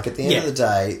some. Like at the end of the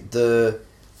day,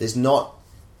 there's not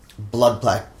blood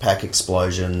pack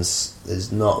explosions.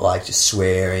 There's not like just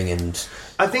swearing and.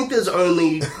 I think there's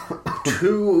only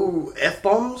 2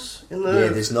 F-bombs in the... Yeah,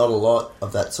 there's not a lot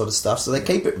of that sort of stuff, so they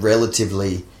keep it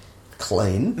relatively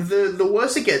clean. The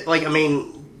worse it gets,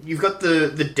 you've got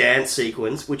the dance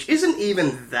sequence, which isn't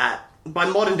even that... By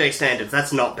modern-day standards,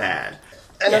 that's not bad.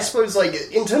 And I suppose,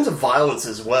 in terms of violence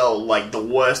as well, the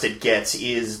worst it gets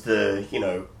is the,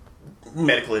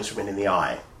 medical instrument in the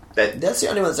eye. That's the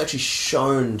only one that's actually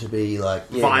shown to be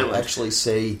violent. You actually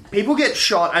see people get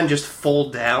shot and just fall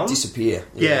down, disappear.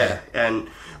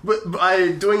 But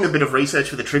by doing a bit of research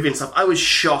for the trivia and stuff, I was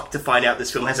shocked to find out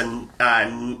this film has a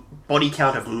body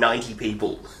count of 90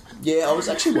 people. Yeah, I was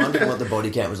actually wondering what the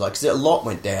body count was like, because a lot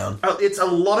went down. It's a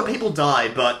lot of people die,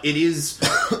 but it is...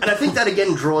 and I think that,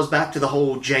 again, draws back to the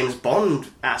whole James Bond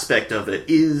aspect of it,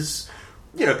 is...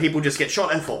 people just get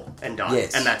shot and fall and die,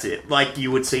 and that's it. Like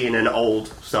you would see in an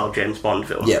old-style James Bond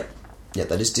film. Yep. Yeah,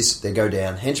 they go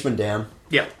down. Henchman down.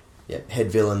 Yeah. Yeah,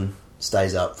 head villain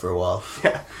stays up for a while.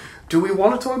 Yeah. Do we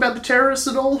want to talk about the terrorists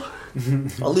at all?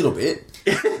 A little bit.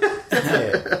 Yeah.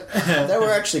 They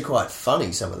were actually quite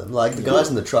funny, some of them. Like, the guys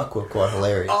in the truck were quite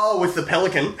hilarious. Oh, with the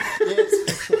Pelican.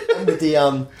 Yes.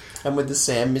 And with the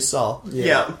SAM missile.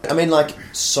 Yeah. I mean, like,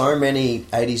 so many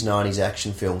 80s, 90s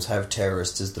action films have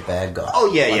terrorists as the bad guy.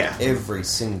 Oh, yeah, like, yeah. Every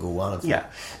single one of them. Yeah.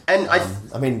 And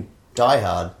I mean, Die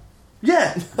Hard.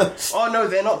 Yeah. Oh, no,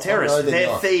 they're not terrorists. No, they're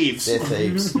not. thieves. They're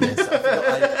thieves. Yes,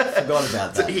 I forgot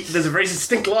about that. There's a very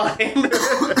distinct line.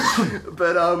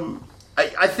 But,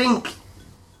 I think,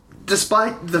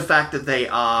 despite the fact that they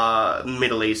are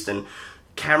Middle Eastern,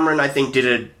 Cameron, I think,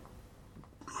 did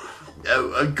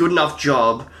a good enough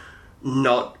job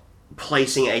not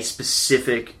placing a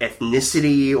specific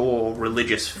ethnicity or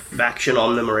religious faction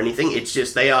on them or anything. It's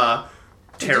just they are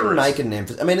terrorists. Didn't make an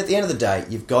emphasis. I mean, at the end of the day,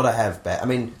 you've got to have I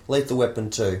mean, Lethal Weapon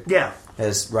 2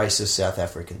 has racist South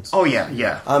Africans. Oh, yeah,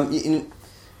 yeah.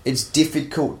 It's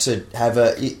difficult to have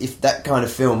if that kind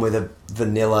of film with a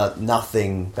vanilla,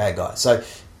 nothing bad guy. So,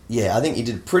 yeah, I think you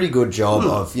did a pretty good job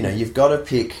of, you've got to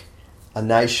pick a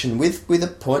nation with a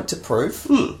point to prove.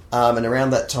 And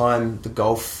around that time, the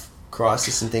Gulf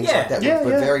crisis and things like that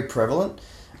were very prevalent.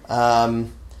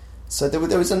 So there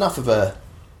was enough of a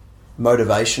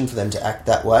motivation for them to act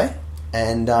that way.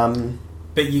 And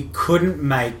but you couldn't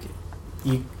make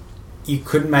a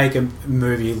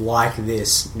movie like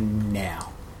this now.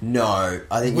 No,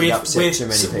 I think you'd upset too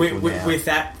many people now. With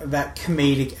that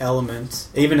comedic element,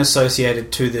 even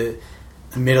associated to the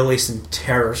Middle Eastern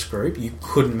terrorist group, you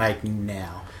couldn't make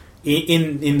now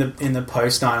in the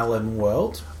post 9/11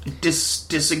 world.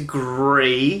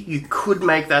 Disagree. You could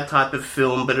make that type of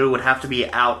film, but it would have to be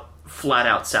flat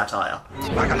out satire.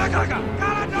 Hey,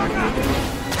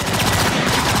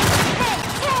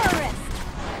 terrorist!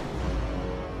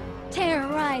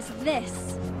 Terrorize this.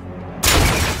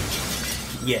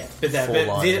 Yeah, but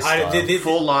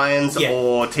Four Lions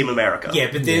or Team America.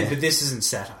 Yeah, but this isn't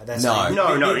satire. That's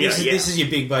No. This is your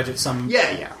big budget.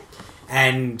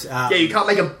 And you can't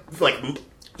make a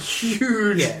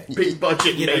huge big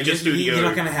budget major studio. You're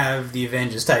not going to have the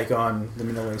Avengers take on the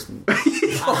Middle Eastern.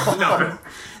 No,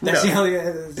 that's the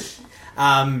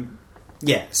only.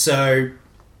 So.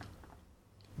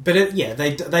 But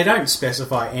they don't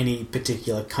specify any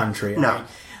particular country.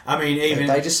 I mean, even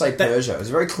they just say Persia. It was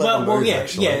a very clever move,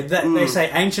 actually. Yeah, they say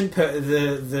ancient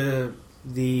the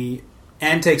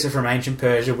antiques are from ancient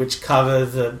Persia, which cover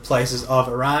the places of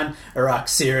Iran, Iraq,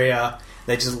 Syria.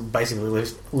 They just basically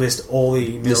list all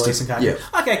the Middle Eastern countries.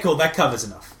 Yeah. Okay, cool. That covers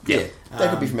enough. Yeah, they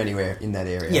could be from anywhere in that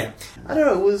area. Yeah, I don't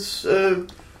know. It was.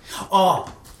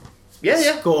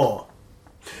 Score.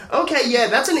 Okay, yeah,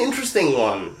 that's an interesting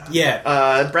one.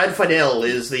 Yeah. Brad Fiedel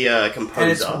is the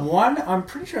composer. And I'm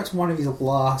pretty sure it's one of his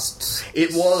last...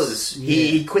 It was. Yeah.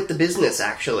 He quit the business,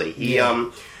 actually. He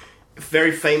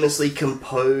very famously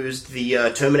composed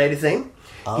the Terminator theme.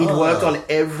 He'd worked on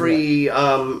every...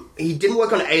 he didn't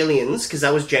work on Aliens, because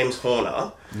that was James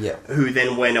Horner, who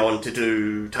then went on to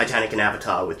do Titanic and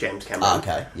Avatar with James Cameron.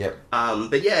 Okay, yep.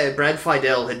 But yeah, Brad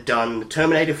Fiedel had done the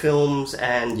Terminator films,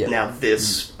 and now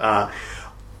this...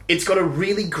 it's got a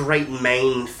really great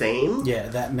main theme. Yeah,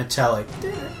 that metallic.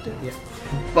 Yeah.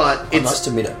 But I must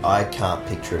admit, I can't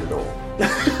picture it at all.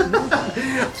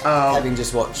 Having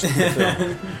just watched the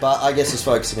film. But I guess it's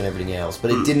focusing on everything else.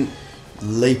 But it didn't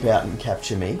leap out and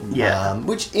capture me. Yeah.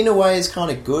 Which, in a way, is kind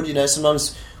of good.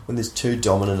 Sometimes when there's too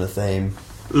dominant a theme,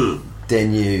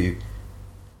 then you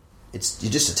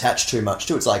just attach too much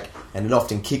to it. It's like, and it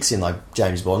often kicks in like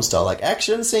James Bond style, like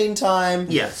action scene time.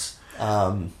 Yes.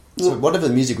 So whatever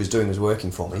the music was doing was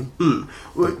working for me.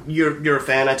 Well, you're a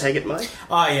fan, I take it, Mike?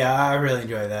 Oh yeah, I really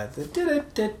enjoy that.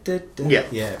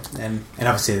 Yeah, and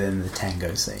obviously then the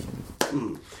tango scene.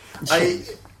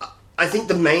 I think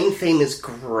the main theme is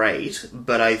great,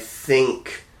 but I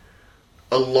think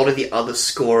a lot of the other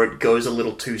score, it goes a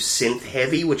little too synth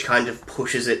heavy, which kind of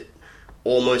pushes it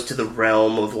almost to the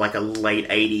realm of like a late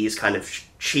 80s kind of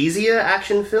cheesier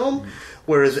action film.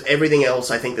 Whereas everything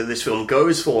else I think that this film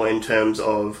goes for in terms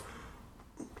of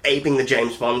aping the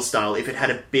James Bond style, if it had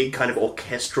a big kind of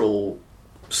orchestral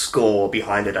score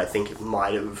behind it, I think it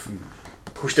might have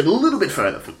pushed it a little bit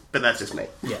further. But that's just me.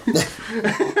 Yeah.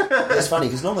 It's funny,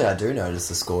 because normally I do notice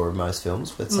the score of most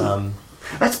films, but...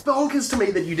 That's bonkers to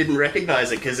me that you didn't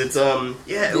recognise it, because it's, or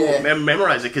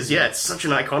memorise it, because, it's such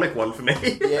an iconic one for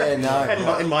me. Yeah, no.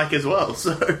 And Mike as well,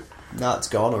 so... No, it's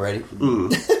gone already.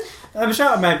 I'm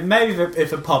sure maybe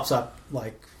if it pops up,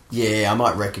 like... Yeah, I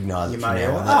might recognise it from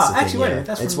now on. Actually,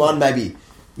 that's it's one maybe,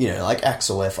 like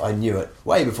Axel F, I knew it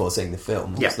way before seeing the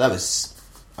film. Yeah. So that was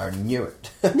I knew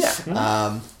it.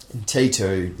 Yeah. In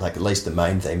T2, like at least the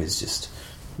main theme is just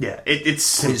it's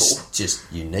simple, it's just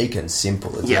unique and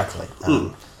simple. Exactly.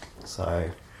 So,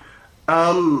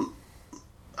 I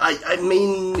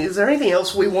mean, is there anything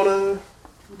else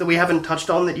that we haven't touched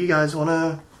on that you guys want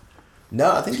to? No,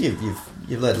 I think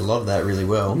you've led a lot of that really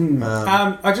well.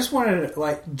 I just wanted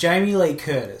to, Jamie Lee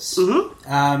Curtis.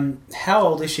 How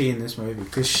old is she in this movie?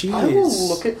 Because I will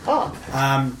look it up.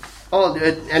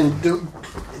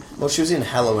 Well, she was in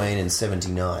Halloween in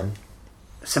 79.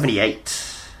 78.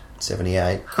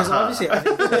 78. Because obviously, I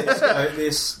think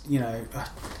this,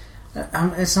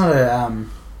 it's not a,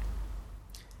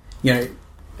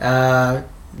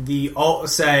 the older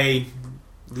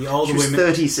She was women.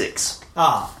 36.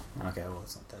 Okay, well,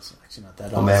 that's actually not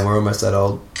that old. Oh man, we're almost that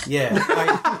old. Yeah,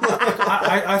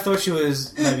 I thought she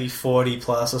was maybe 40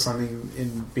 plus or something,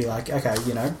 and be like, okay,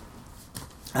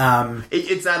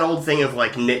 It's that old thing of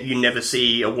you never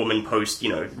see a woman post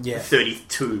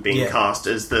 32 being cast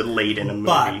as the lead in a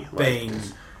movie, but being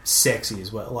sexy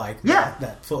as well.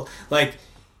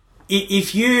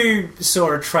 If you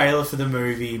saw a trailer for the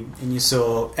movie and you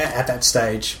saw at that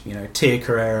stage, Tia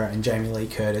Carrere and Jamie Lee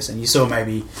Curtis, and you saw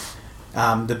maybe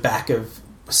the back of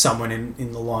someone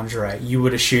in the lingerie, you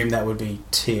would assume that would be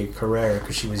Tia Carrere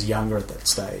because she was younger at that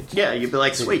stage. Yeah, you'd be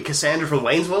like, sweet, Cassandra from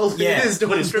Wayne's World is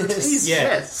doing a striptease.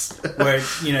 Yes. Where,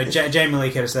 Jamie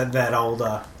Lee Curtis that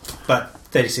older, but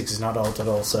 36 is not old at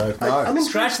all, so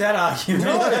scratch that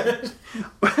argument.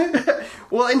 No.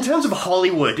 Well, in terms of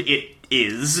Hollywood, it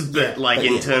is, but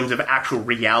in terms of actual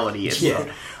reality, it's not.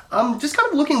 Just kind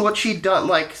of looking what she'd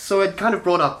done, so I'd kind of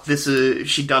brought up this,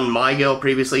 she'd done My Girl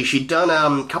previously, she'd done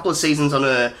a couple of seasons on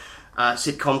a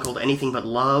sitcom called Anything But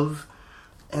Love,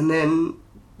 and then,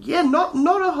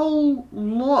 not a whole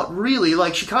lot, really,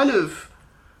 she kind of,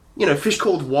 Fish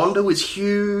Called Wanda was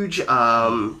huge,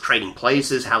 Trading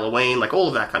Places, Halloween, all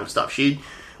of that kind of stuff. She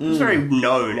was a very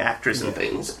known actress and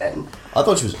things, and I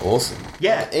thought she was awesome.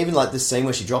 Yeah. Even this scene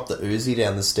where she dropped the Uzi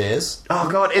down the stairs. Oh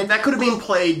god, that could have been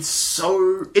played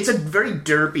so... It's a very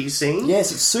derpy scene.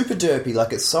 Yes, it's super derpy,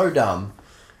 it's so dumb.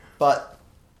 But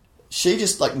she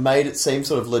just, made it seem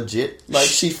sort of legit.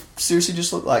 She seriously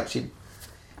just looked like she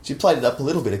played it up a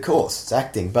little bit, of course. It's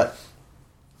acting, but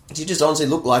she just honestly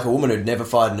looked like a woman who'd never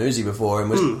fired an Uzi before and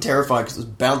was terrified because it was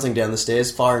bouncing down the stairs,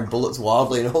 firing bullets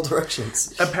wildly in all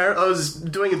directions. I was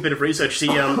doing a bit of research. She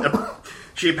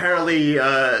apparently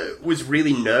was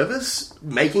really nervous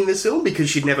making this film because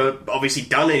she'd never obviously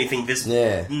done anything this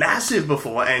massive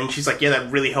before, and she's like,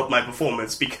 that really helped my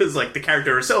performance because the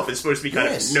character herself is supposed to be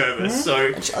kind of nervous, so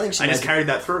I just carried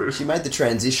that through. She made the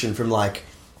transition from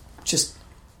just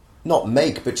not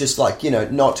meek, but just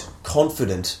not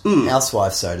confident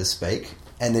housewife, so to speak,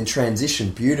 and then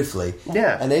transitioned beautifully.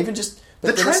 Yeah. And even just...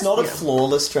 But it's not a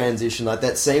flawless transition,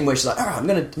 that scene where she's like, I'm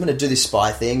gonna do this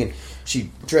spy thing, and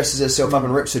she dresses herself up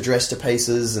and rips her dress to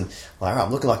pieces, and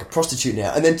I'm looking like a prostitute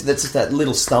now. And then that's just that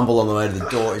little stumble on the way to the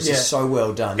door is just so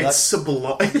well done. It's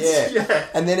sublime. Yeah.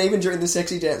 And then even during the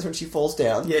sexy dance when she falls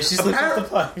down. Yeah, she's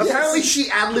apparently she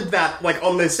ad-libbed that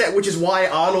on the set, which is why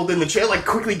Arnold in the chair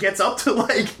quickly gets up to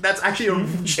that's actually a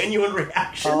genuine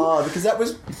reaction. Oh, because that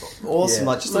was awesome.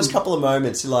 Just those couple of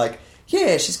moments, you're like,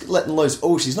 yeah, she's letting loose.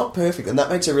 Oh, she's not perfect, and that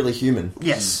makes her really human.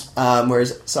 Yes.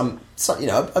 Whereas some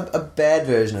a bad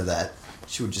version of that,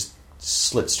 she would just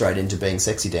slip straight into being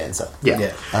sexy dancer.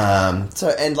 Yeah.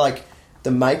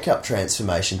 The makeup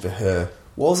transformation for her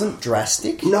wasn't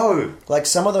drastic. No.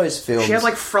 Some of those films, she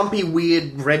had frumpy,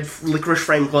 weird red licorice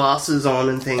frame glasses on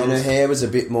and things, and her hair was a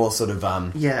bit more sort of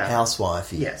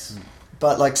housewifey. Yes.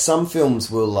 But some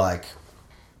films will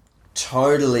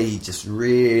totally just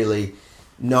really.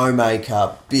 No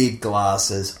makeup, big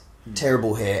glasses,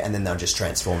 terrible hair, and then they'll just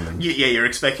transform them. Yeah, you're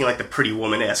expecting the Pretty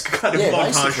Woman-esque kind of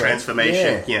montage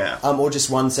transformation. Yeah. Or just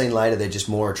one scene later, they're just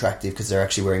more attractive because they're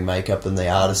actually wearing makeup than the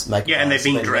artist. And they've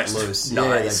been dressed loose.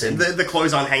 Nice. The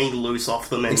clothes aren't hanging loose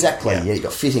off them. And, exactly. Yeah, you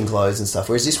got fitting clothes and stuff.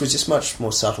 Whereas this was just much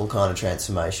more subtle kind of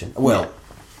transformation. Well,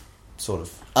 sort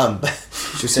of.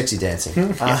 She was sexy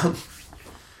dancing.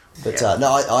 But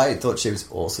I thought she was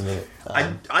awesome in it.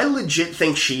 I legit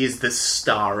think she is the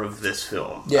star of this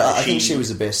film. Yeah, I think she was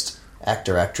the best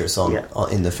actress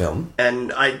in the film.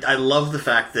 And I love the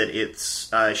fact that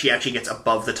it's she actually gets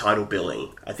above the title billing.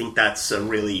 I think that's a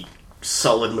really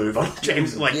solid move on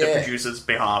James, the producer's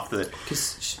behalf.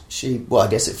 Because I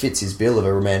guess it fits his bill of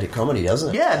a romantic comedy,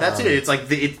 doesn't it? Yeah, that's it. It's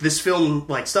this film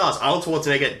stars Arnold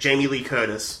Schwarzenegger, Jamie Lee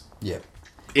Curtis. Yeah.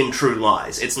 In True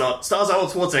Lies. It's not... Stars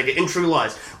Arnold Schwarzenegger in True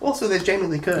Lies. Also, there's Jamie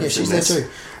Lee Curtis. Yeah, she's there too.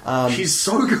 She's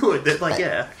so good that,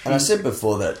 And I said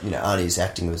before that, Arnie's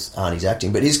acting was Arnie's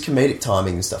acting, but his comedic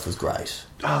timing and stuff was great.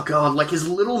 Oh god, like his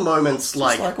little moments,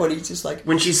 Just like when he's just like...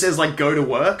 when she says, like, go to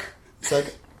work. It's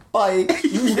like, bye.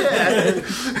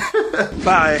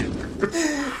 Bye.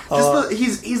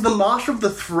 He's the master of the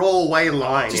throwaway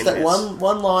line. Just in that this.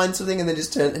 one line sort of thing, and then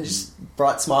just turn and just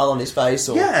bright smile on his face,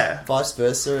 or vice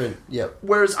versa, and yep.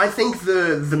 Whereas I think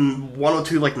the one or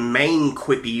two like main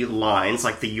quippy lines,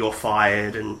 like the "you're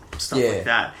fired" and stuff like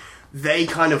that, they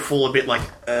kind of fall a bit like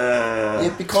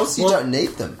yeah, because you don't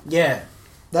need them. Yeah,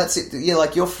 that's it. Yeah,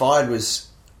 like "you're fired" was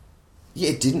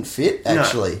it didn't fit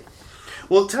actually. No.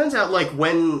 Well, it turns out like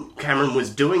when Cameron was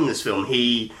doing this film,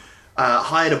 he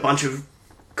hired a bunch of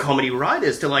comedy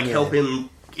writers to like help him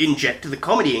inject the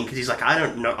comedy in, because he's like, I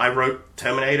don't know, I wrote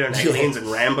Terminator and Aliens and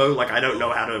Rambo, like I don't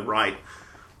know how to write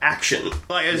action,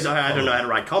 like I don't know how to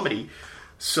write comedy.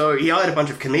 So he hired a bunch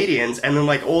of comedians, and then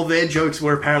like all their jokes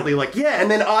were apparently like, yeah,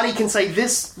 and then Arnie can say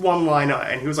this one-liner,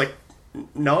 and he was like,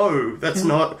 no, that's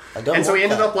not. And so he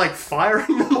ended up like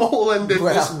firing them all and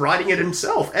just writing it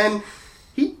himself, and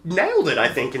he nailed it, I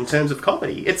think, in terms of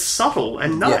comedy. It's subtle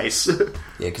and nice. Yeah,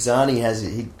 because Arnie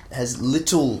has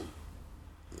little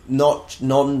they're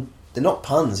not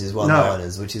puns, his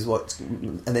one-liners, which is what,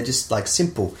 and they're just like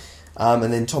simple.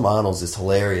 And then Tom Arnold's is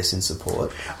hilarious in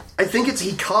support. I think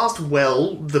he cast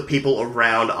well the people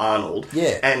around Arnold.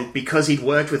 Yeah. And because he'd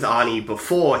worked with Arnie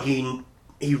before, he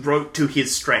wrote to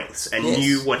his strengths and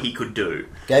knew what he could do.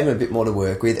 Gave him a bit more to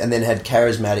work with, and then had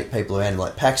charismatic people around him,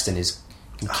 like Paxton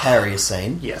can carry a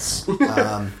scene. Yes.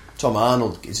 Tom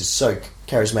Arnold is just so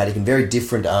charismatic and very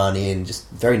different to Arnie, and just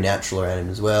very natural around him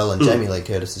as well, and Jamie Lee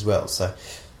Curtis as well. So,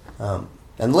 and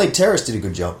the lead terrorist did a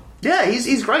good job. Yeah,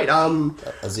 he's great.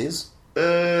 Aziz?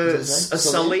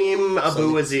 Salim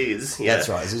Abu Aziz. Yeah. That's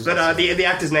right. Aziz, but the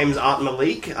actor's name is Art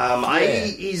Malik.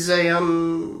 He's a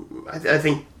I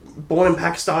think born in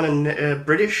Pakistan and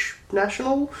British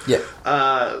national. Yeah.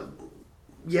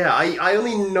 I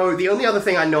only know, the only other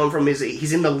thing I know him from is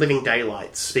he's in The Living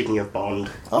Daylights, speaking of Bond.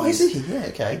 Oh, is he? Yeah,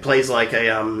 okay. He plays like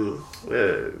a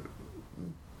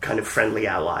kind of friendly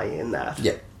ally in that.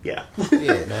 Yeah. Yeah.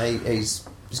 Yeah, no, he's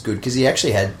good, because he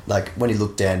actually had, like, when he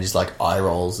looked down, just like eye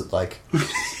rolls at, like...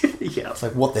 Yeah. It's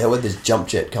like, what the hell, where'd this jump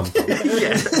jet come from?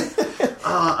 Yeah.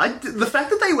 The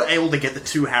fact that they were able to get the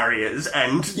two Harriers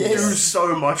and do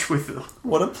so much with them.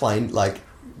 What a plane, like...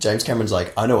 James Cameron's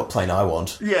like, I know what plane I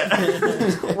want. Yeah.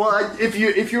 Well, if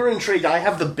you're intrigued, I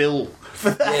have the bill for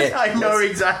that. Yeah, I know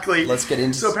exactly. Let's get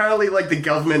into. So apparently, like, the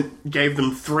government gave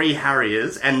them 3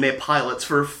 Harriers and their pilots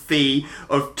for a fee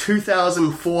of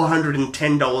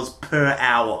 $2,410 per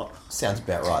hour. Sounds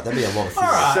about right. That'd be a lot of fees.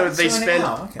 Right, so they spent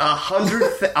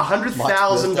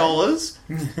 $100,000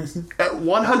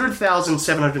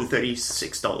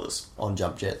 $100,736 on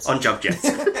jump jets. On jump jets.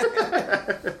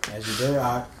 As you do.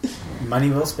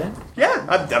 Money well spent. Yeah,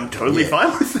 I'm totally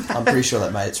fine with that. I'm pretty sure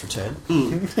that made its return.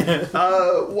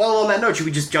 Well, on that note, should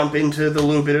we just jump into the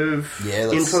little bit of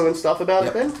info and stuff about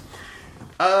it then?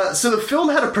 So the film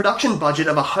had a production budget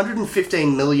of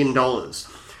 $115 million.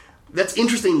 That's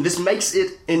interesting. This makes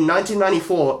it, in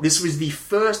 1994, this was the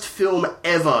first film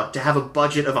ever to have a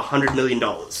budget of $100 million.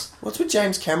 What's with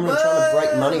James Cameron trying to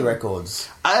break money records?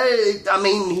 I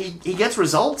mean, he gets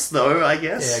results, though, I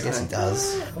guess. Yeah, I guess he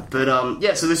does. But,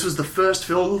 so this was the first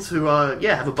film to,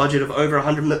 have a budget of over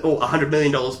 $100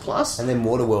 million plus. And then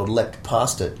Waterworld leapt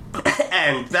past it.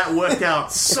 And that worked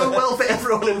out so well for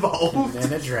everyone involved.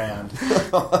 And it drowned.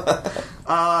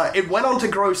 It went on to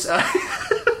gross...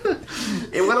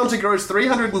 It went on to gross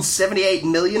 $378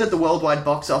 million at the worldwide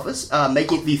box office,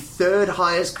 making it the third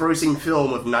highest grossing film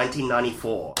of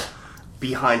 1994,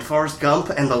 behind Forrest Gump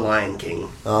and The Lion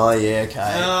King. Oh, yeah, okay.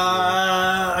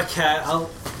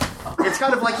 It's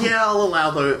kind of like, I'll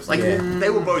allow those. Like, they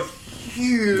were both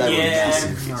huge.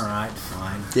 Alright,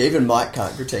 fine. Yeah, even Mike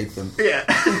can't critique them. Yeah.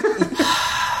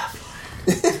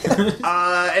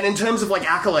 And in terms of, like,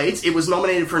 accolades, it was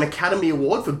nominated for an Academy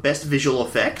Award for Best Visual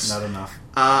Effects. Not enough.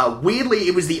 Weirdly,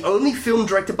 it was the only film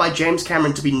directed by James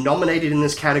Cameron to be nominated in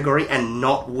this category and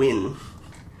not win.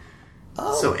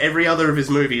 Oh. So every other of his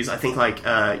movies, I think, like,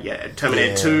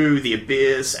 Terminator 2, The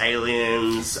Abyss,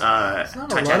 Aliens,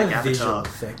 Titanic, Avatar. Visual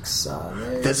effects,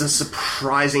 There's a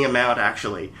surprising amount,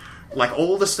 actually. Like,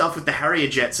 all the stuff with the Harrier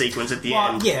jet sequence at the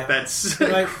end. Yeah. That's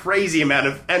a crazy amount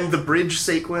of... And the bridge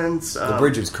sequence. The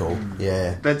bridge was cool,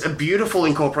 yeah. That's a beautiful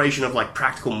incorporation of, like,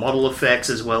 practical model effects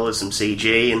as well as some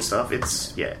CG and stuff.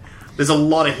 It's, There's a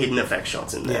lot of hidden effect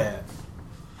shots in there. Yeah.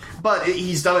 But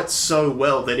he's done it so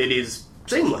well that it is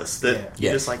seamless. That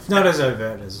you're just like... It's not as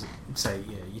overt as, say,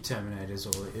 your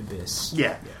Terminators or Abyss.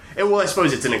 Yeah. And, well, I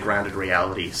suppose it's in a grounded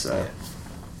reality, so...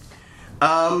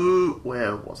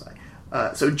 Where was I?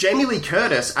 So Jamie Lee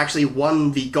Curtis actually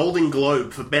won the Golden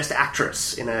Globe for Best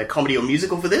Actress in a comedy or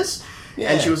musical for this.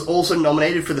 Yeah. And she was also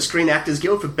nominated for the Screen Actors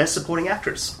Guild for Best Supporting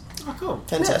Actress. Oh, cool.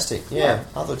 Fantastic. Yeah.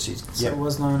 I thought she's... So it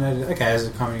was nominated, as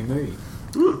a comedy movie.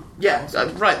 Yeah,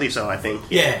 rightly so, I think.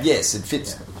 Yeah. Yes, it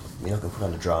fits. You're not going to put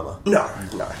on a drama. No.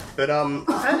 But I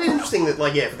found it interesting that,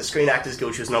 for the Screen Actors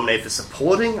Guild, she was nominated for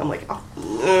supporting. I'm like,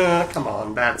 come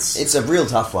on, that's... It's a real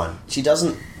tough one. She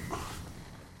doesn't...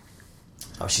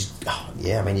 I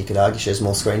mean, you could argue she has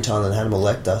more screen time than Hannibal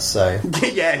Lecter, so...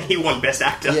 Yeah, and he won Best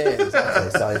Actor. Yeah,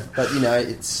 exactly. So, but,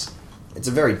 it's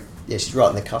a very... Yeah, she's right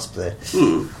on the cusp there.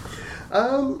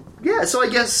 So I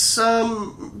guess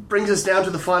brings us down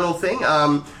to the final thing.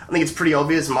 I think it's pretty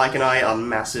obvious Mike and I are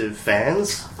massive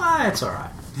fans. It's alright.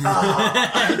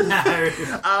 No.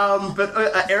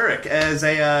 But Eric, as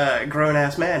a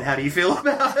grown-ass man, how do you feel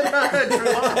about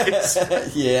True Lies?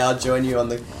 Yeah, I'll join you on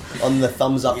the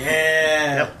thumbs up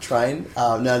train.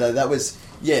 No, that was...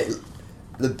 Yeah,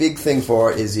 the big thing for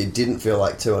it is it didn't feel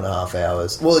like 2.5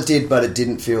 hours. Well, it did, but it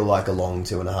didn't feel like a long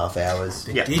 2.5 hours.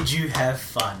 But did you have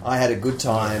fun? I had a good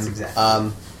time. Yes,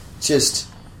 exactly. Just,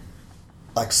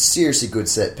 seriously good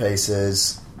set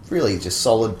pieces. Really just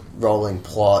solid rolling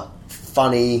plot.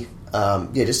 Funny.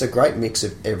 Just a great mix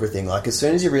of everything. As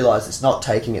soon as you realise it's not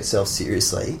taking itself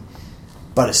seriously,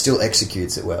 but it still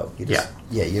executes it well.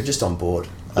 You're just on board.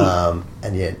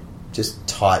 Just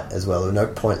tight as well. There were no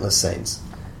pointless scenes.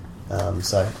 And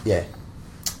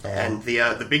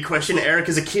the big question, Eric,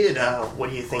 as a kid, what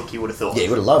do you think he would have thought? Yeah, he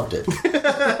would have loved it.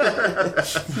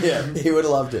 Yeah, he would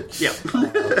have loved it. Yeah.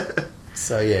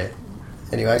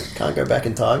 Anyway, can't go back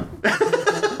in time.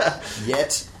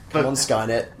 Yet. Come on,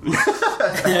 Skynet.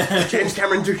 James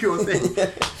Cameron, do your thing.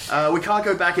 We can't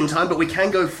go back in time, but we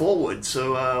can go forward.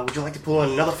 So, would you like to pull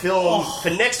another film for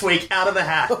next week out of the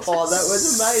hat? Oh, that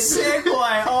was amazing.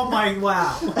 Segue. Oh, my...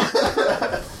 Wow.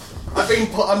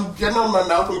 I'm getting on my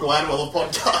Malcolm Gladwell of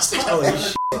podcasting. Holy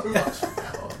shit.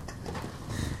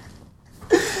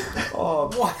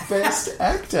 Best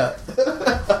actor.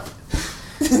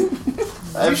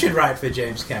 You should write for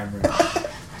James Cameron.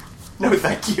 No,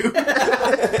 thank you.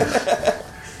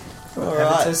 All right.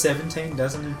 Avatar 17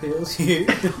 doesn't appeal to you.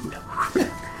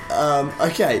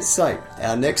 Okay, so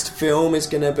our next film is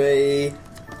going to be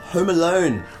Home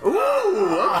Alone.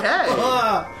 Ooh, okay.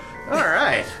 All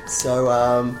right. So,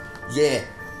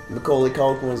 Macaulay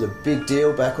Culkin was a big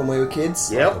deal back when we were kids.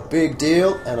 Yep. A big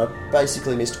deal, and I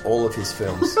basically missed all of his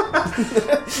films.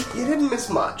 You didn't miss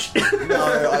much.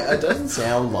 No, it doesn't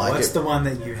sound like What's it. the one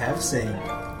that you have seen?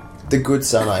 The Good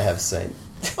Son I have seen.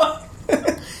 Which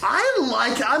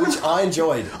I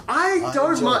enjoyed. I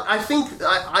don't mind. I think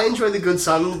I enjoy The Good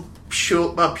Son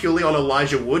purely on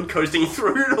Elijah Wood coasting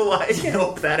through to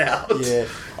help that out. Yeah,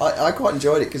 I quite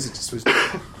enjoyed it because it just was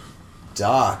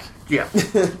dark. Yeah.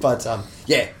 But, I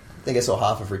think I saw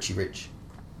half of Richie Rich.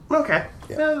 Okay.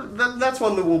 Yeah. That's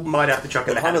one that we might have to chuck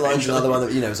in the hat. Home Alone's another one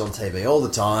that, is on TV all the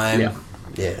time. Yeah.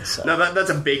 Yeah, so. No, that's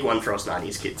a big one for us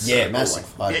 90s kids. Yeah, So, massive.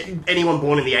 Anyone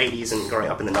born in the 80s and growing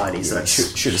up in the 90s. Yeah,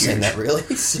 That's should have seen that, really.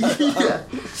 So,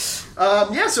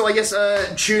 so I guess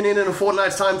tune in a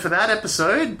fortnight's time for that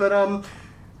episode. But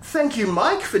thank you,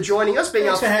 Mike, for joining us, being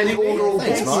Thanks our for having me. inaugural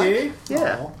Thanks, guest. Mike.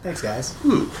 Yeah. Oh, thanks, guys.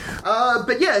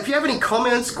 But if you have any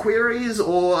comments, queries,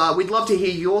 or we'd love to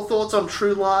hear your thoughts on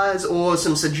True Lies or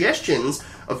some suggestions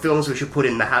of films we should put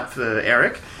in the hat for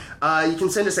Eric, you can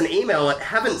send us an email at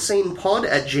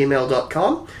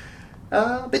haven'tseenpod@gmail.com.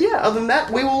 Other than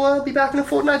that, we will be back in a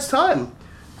fortnight's time.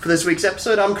 For this week's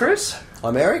episode, I'm Chris.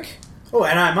 I'm Eric. Oh,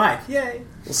 and I'm Mike. Yay.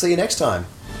 We'll see you next time.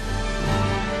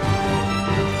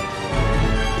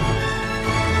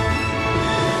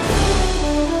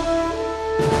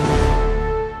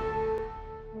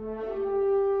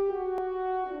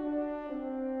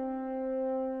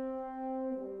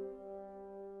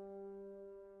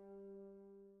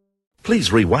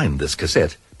 Please rewind this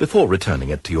cassette before returning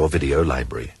it to your video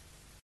library.